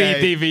 5K.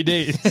 HD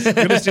DVDs. I'm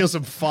going to steal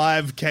some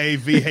 5K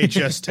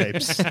VHS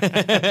tapes.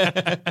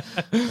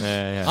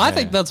 I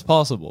think that's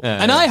possible,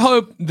 and I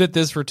hope that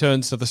this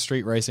returns to the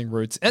street racing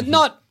roots, and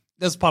not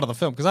as part of the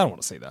film because I don't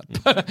want to see that.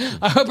 But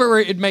I hope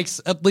it makes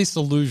at least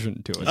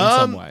allusion to it in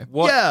some way.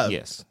 What? Yeah.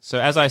 Yes. So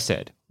as I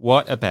said,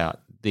 what about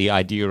the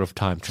idea of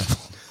time travel?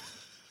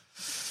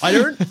 I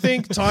don't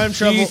think time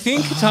travel... Do you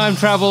think time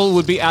travel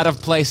would be out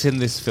of place in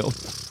this film?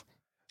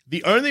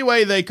 The only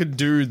way they could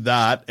do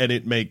that, and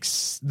it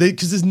makes...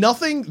 Because there's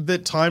nothing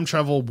that time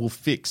travel will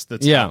fix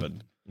that's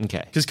happened.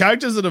 Okay. Because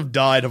characters that have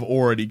died have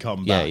already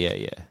come back.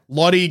 Yeah.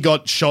 Lottie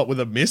got shot with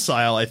a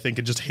missile, I think,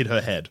 and just hit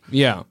her head.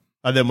 Yeah,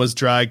 And then was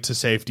dragged to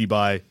safety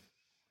by...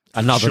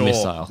 Another Shaw.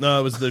 missile. No,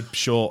 it was the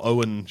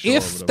Owen Shaw.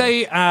 if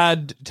they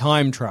add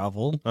time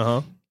travel,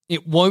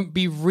 it won't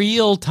be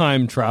real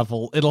time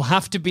travel. It'll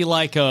have to be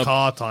like a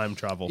car time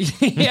travel.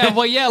 yeah,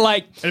 well, yeah,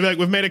 like And like,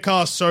 we've made a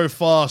car so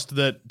fast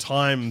that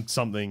time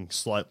something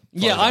slight.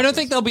 yeah. I don't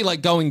think they'll be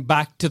like going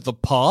back to the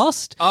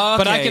past,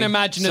 but I can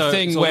imagine a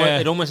thing where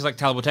it almost is like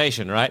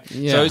teleportation, right?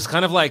 Yeah. So it's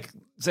kind of like,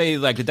 say,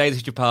 like the Days of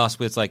Future Past,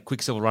 where it's like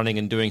Quicksilver running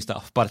and doing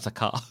stuff, but it's a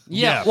car.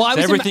 yeah. Yeah. Well, I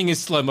So was everything is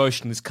slow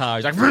motion. This car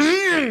is like.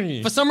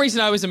 for some reason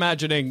I was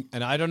imagining,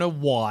 and I don't know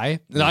why.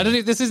 And I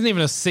don't. This isn't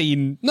even a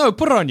scene. No,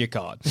 put it on your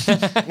card.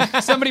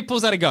 Somebody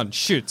pulls out a gun,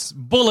 shoots,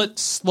 bullet,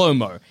 slow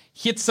mo,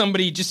 hits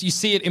somebody. Just you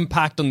see it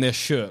impact on their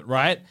shirt,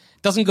 right?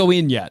 Doesn't go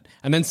in yet,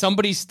 and then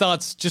somebody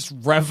starts just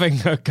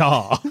revving a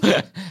car,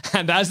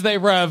 and as they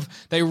rev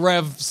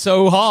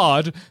so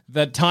hard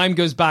that time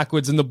goes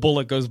backwards and the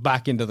bullet goes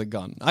back into the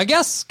gun. I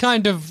guess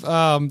kind of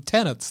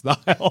Tenet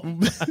style.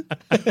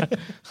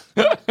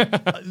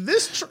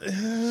 This.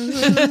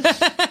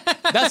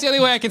 That's the only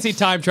way I can see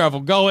time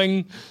travel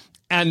going,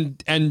 and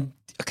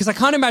because I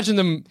can't imagine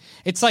them.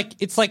 It's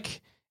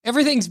like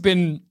everything's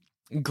been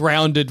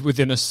grounded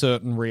within a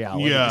certain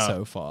reality Yeah.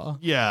 so far.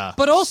 Yeah.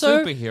 But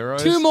also, Superheroes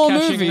two more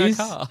catching a movies.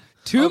 car.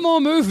 Two more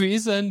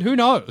movies, and who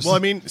knows? Well, I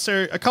mean,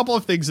 so a couple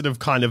of things that have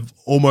kind of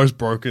almost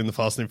broken the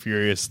Fast and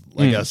Furious,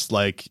 I guess,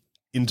 like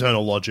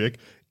internal logic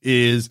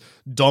is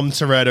Dom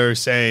Toretto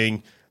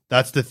saying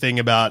that's the thing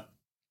about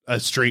a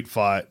street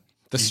fight,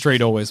 the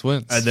street always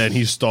wins. and then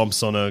he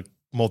stomps on a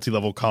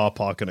multi-level car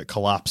park and it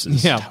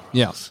collapses. yeah.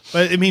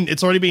 But I mean,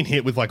 it's already been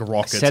hit with like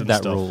rockets Said and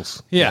that stuff.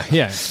 rules. Yeah.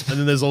 And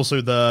then there's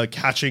also the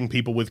catching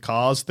people with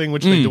cars thing,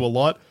 which they do a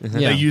lot.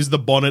 Yeah. They use the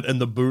bonnet and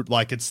the boot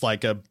like it's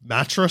like a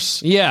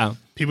mattress. Yeah.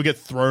 People get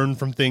thrown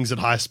from things at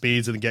high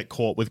speeds and get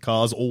caught with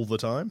cars all the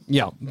time.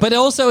 Yeah. But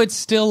also, it's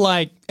still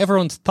like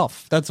everyone's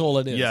tough. That's all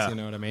it is. Yeah. You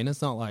know what I mean?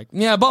 It's not like,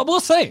 yeah, but we'll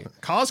see.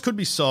 Cars could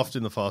be soft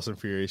in the Fast and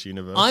Furious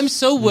universe. I'm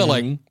so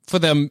willing for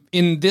them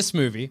in this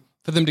movie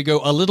for them to go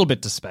a little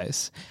bit to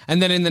space,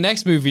 and then in the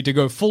next movie to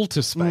go full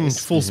to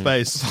space. full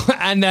space.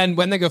 And then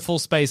when they go full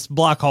space,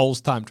 black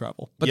holes, time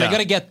travel. But Yeah. they got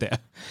to get there.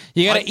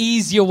 You got to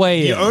ease your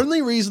way The in.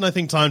 only reason I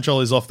think time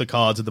travel is off the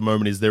cards at the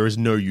moment is there is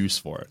no use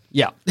for it.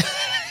 Yeah.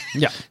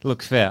 Yeah.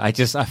 Look, fair. I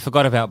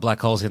forgot about black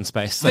holes in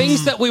space.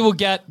 Things that we will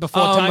get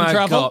before oh time my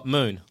travel. God,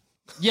 moon.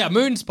 Yeah,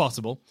 moon's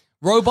possible.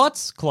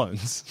 Robots,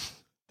 clones.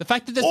 The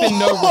fact that there's been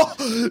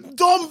no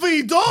Dom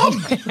v Dom!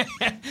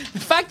 the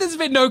fact there's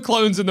been no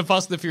clones in the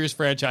Fast and the Furious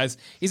franchise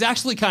is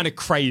actually kind of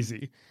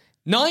crazy.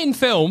 9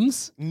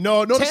 films,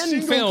 No, not a 10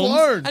 single films,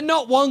 clone. and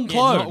not one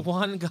clone. Not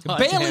one goddamn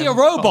Barely a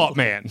robot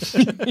man.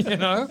 You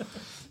know?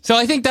 So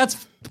I think that's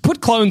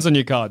put clones on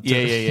your card. Too.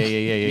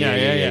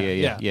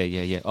 Yeah.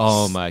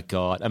 Oh my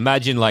God.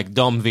 Imagine like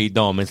Dom v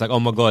Dom. It's like, oh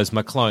my God, it's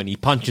my clone. He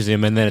punches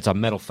him and then it's a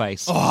metal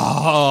face.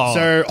 Oh.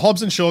 So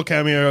Hobbs and Shaw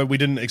cameo, we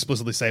didn't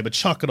explicitly say, but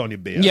chuck it on your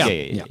BS.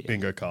 Yeah.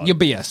 Bingo card. Your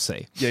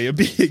BSC. yeah, your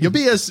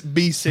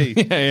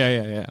BSBC.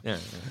 Yeah.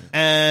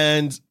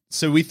 And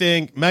so we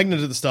think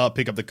Magnet at the start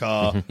pick up the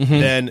car.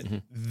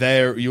 Then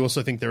you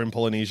also think they're in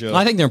Polynesia.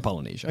 I think they're in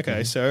Polynesia.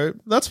 Okay, so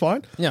that's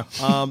fine. Yeah.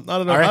 I don't know.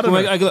 I reckon I don't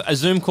know. I got a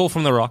Zoom call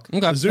from The Rock.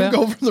 Okay. A Zoom yeah.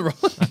 goal from the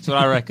right. That's what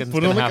I reckon.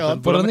 Put it on the happen.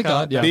 card. Put it on the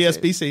card, yeah.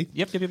 BSBC.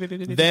 Yep.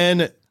 Then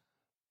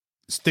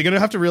they're going to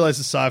have to realize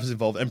the Cypher's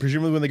involved. And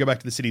presumably when they go back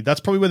to the city, that's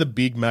probably where the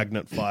big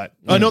magnet fight.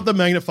 Oh, not the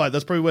magnet fight.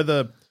 That's probably where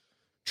the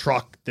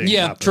truck thing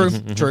Yeah,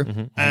 happens. true.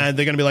 And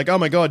they're going to be like, oh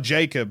my God,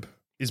 Jacob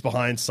is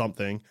behind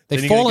something. They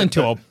Then you're fall gonna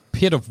into get a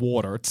pit of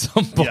water at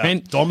some Yeah,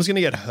 point. Dom's going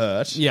to get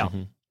hurt. Yeah.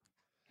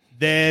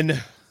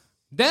 Then...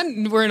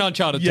 Then we're in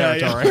uncharted Yeah,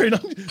 territory.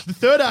 the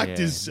third act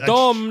is...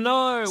 Dom,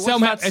 no. What's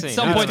Somehow- that at scene?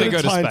 some point they It's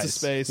go to time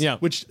space. Yeah.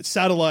 Which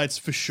satellites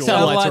for sure.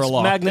 Satellites are a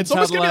lot. Magnets, It's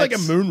almost going to be like a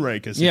satellites.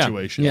 Moonraker Yeah,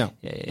 situation. yeah.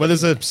 Where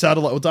there's a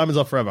satellite. Well, Diamonds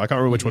Are Forever. I can't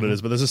remember which one it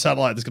is, but there's a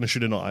satellite that's going to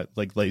shoot in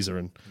like laser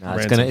and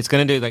ransom. It's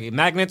gonna do like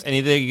magnets, and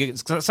either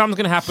something's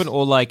gonna happen,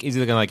 or like is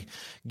either gonna like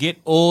get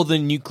all the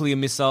nuclear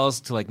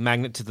missiles to like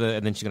magnet to the,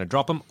 and then she's gonna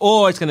drop them,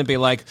 or it's gonna be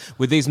like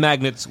with these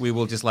magnets we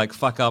will just like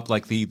fuck up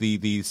like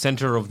the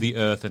center of the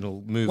Earth and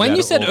it'll move. When out you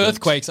of said orbit.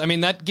 earthquakes, I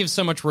mean that gives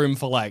so much room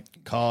for like the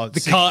car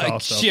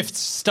stuff. shifts,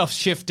 stuff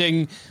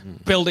shifting,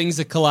 buildings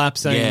are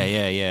collapsing.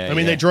 Yeah. I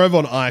mean, they drove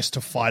on ice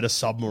to fight a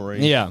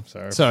submarine. Yeah.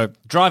 So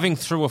driving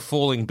through a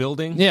falling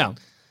building. Yeah.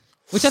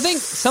 Which I think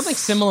something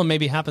similar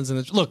maybe happens in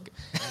the... Look,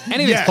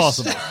 anything's Yes.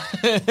 possible.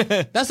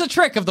 That's the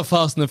trick of the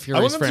Fast and the I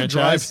Furious want them to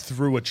drive franchise.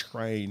 through a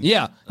train.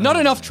 Yeah, not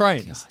enough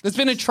trains. There's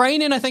been a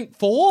train in, I think,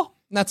 4.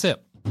 That's it.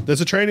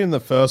 There's a train in the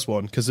first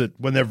one because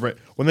when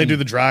they do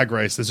the drag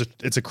race,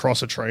 it's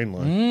across a train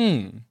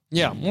line.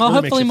 Yeah, well, Really makes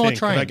hopefully you more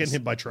think, without trains. getting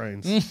hit by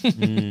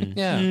trains.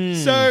 Yeah.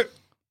 So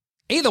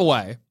Either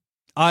way,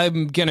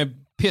 I'm going to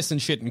piss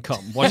and shit and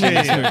cum watching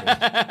this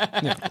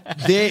movie.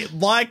 they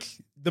like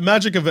the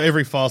magic of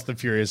every Fast and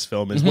Furious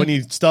film is when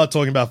you start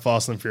talking about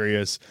Fast and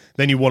Furious,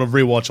 then you want to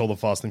rewatch all the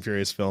Fast and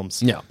Furious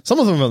films. Yeah. Some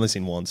of them I've only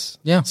seen once.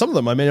 Yeah. Some of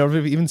them I may not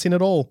have even seen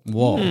at all.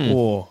 Whoa.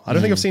 Or I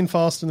don't think I've seen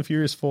Fast and the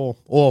Furious 4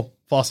 or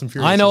Fast and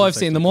Furious. I know as I've it's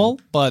seen them technically all,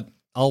 but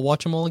I'll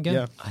watch them all again.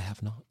 Yeah. I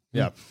have not.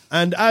 Yeah.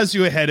 And as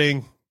you were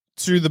heading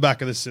to the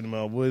back of the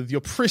cinema with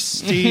your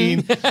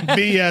pristine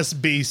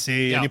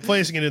BSBC and you're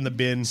placing it in the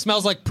bin.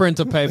 Smells like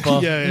printer paper.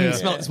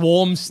 It's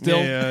warm still.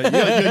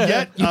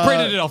 Yet, you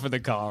printed it off in the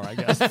car, I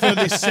guess. For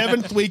the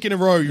 7th week in a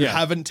row, you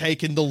haven't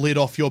taken the lid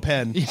off your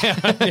pen.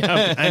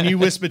 And you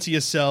whisper to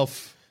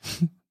yourself,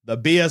 the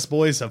BS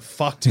boys have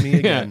fucked me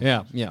again.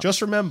 Yeah.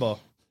 Just remember,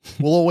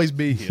 we'll always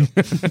be here.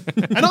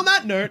 And on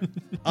that note,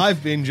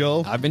 I've been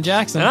Joel. I've been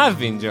Jackson. And I've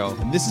been Joel.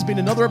 And this has been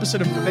another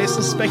episode of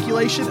Baseless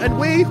Speculation, and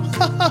we,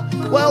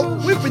 well,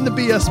 we've been the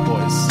BS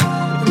boys.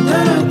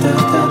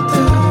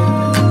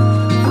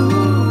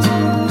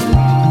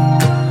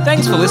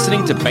 Thanks for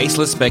listening to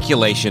Baseless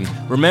Speculation.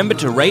 Remember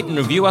to rate and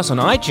review us on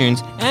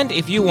iTunes, and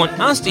if you want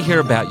us to hear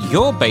about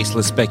your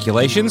baseless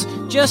speculations,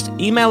 just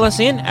email us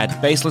in at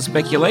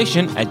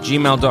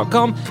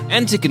baselessspeculation@gmail.com,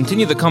 and to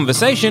continue the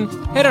conversation,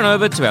 head on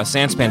over to our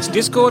Sanspants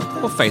Discord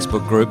or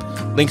Facebook group.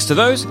 Links to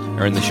those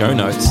are in the show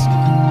notes.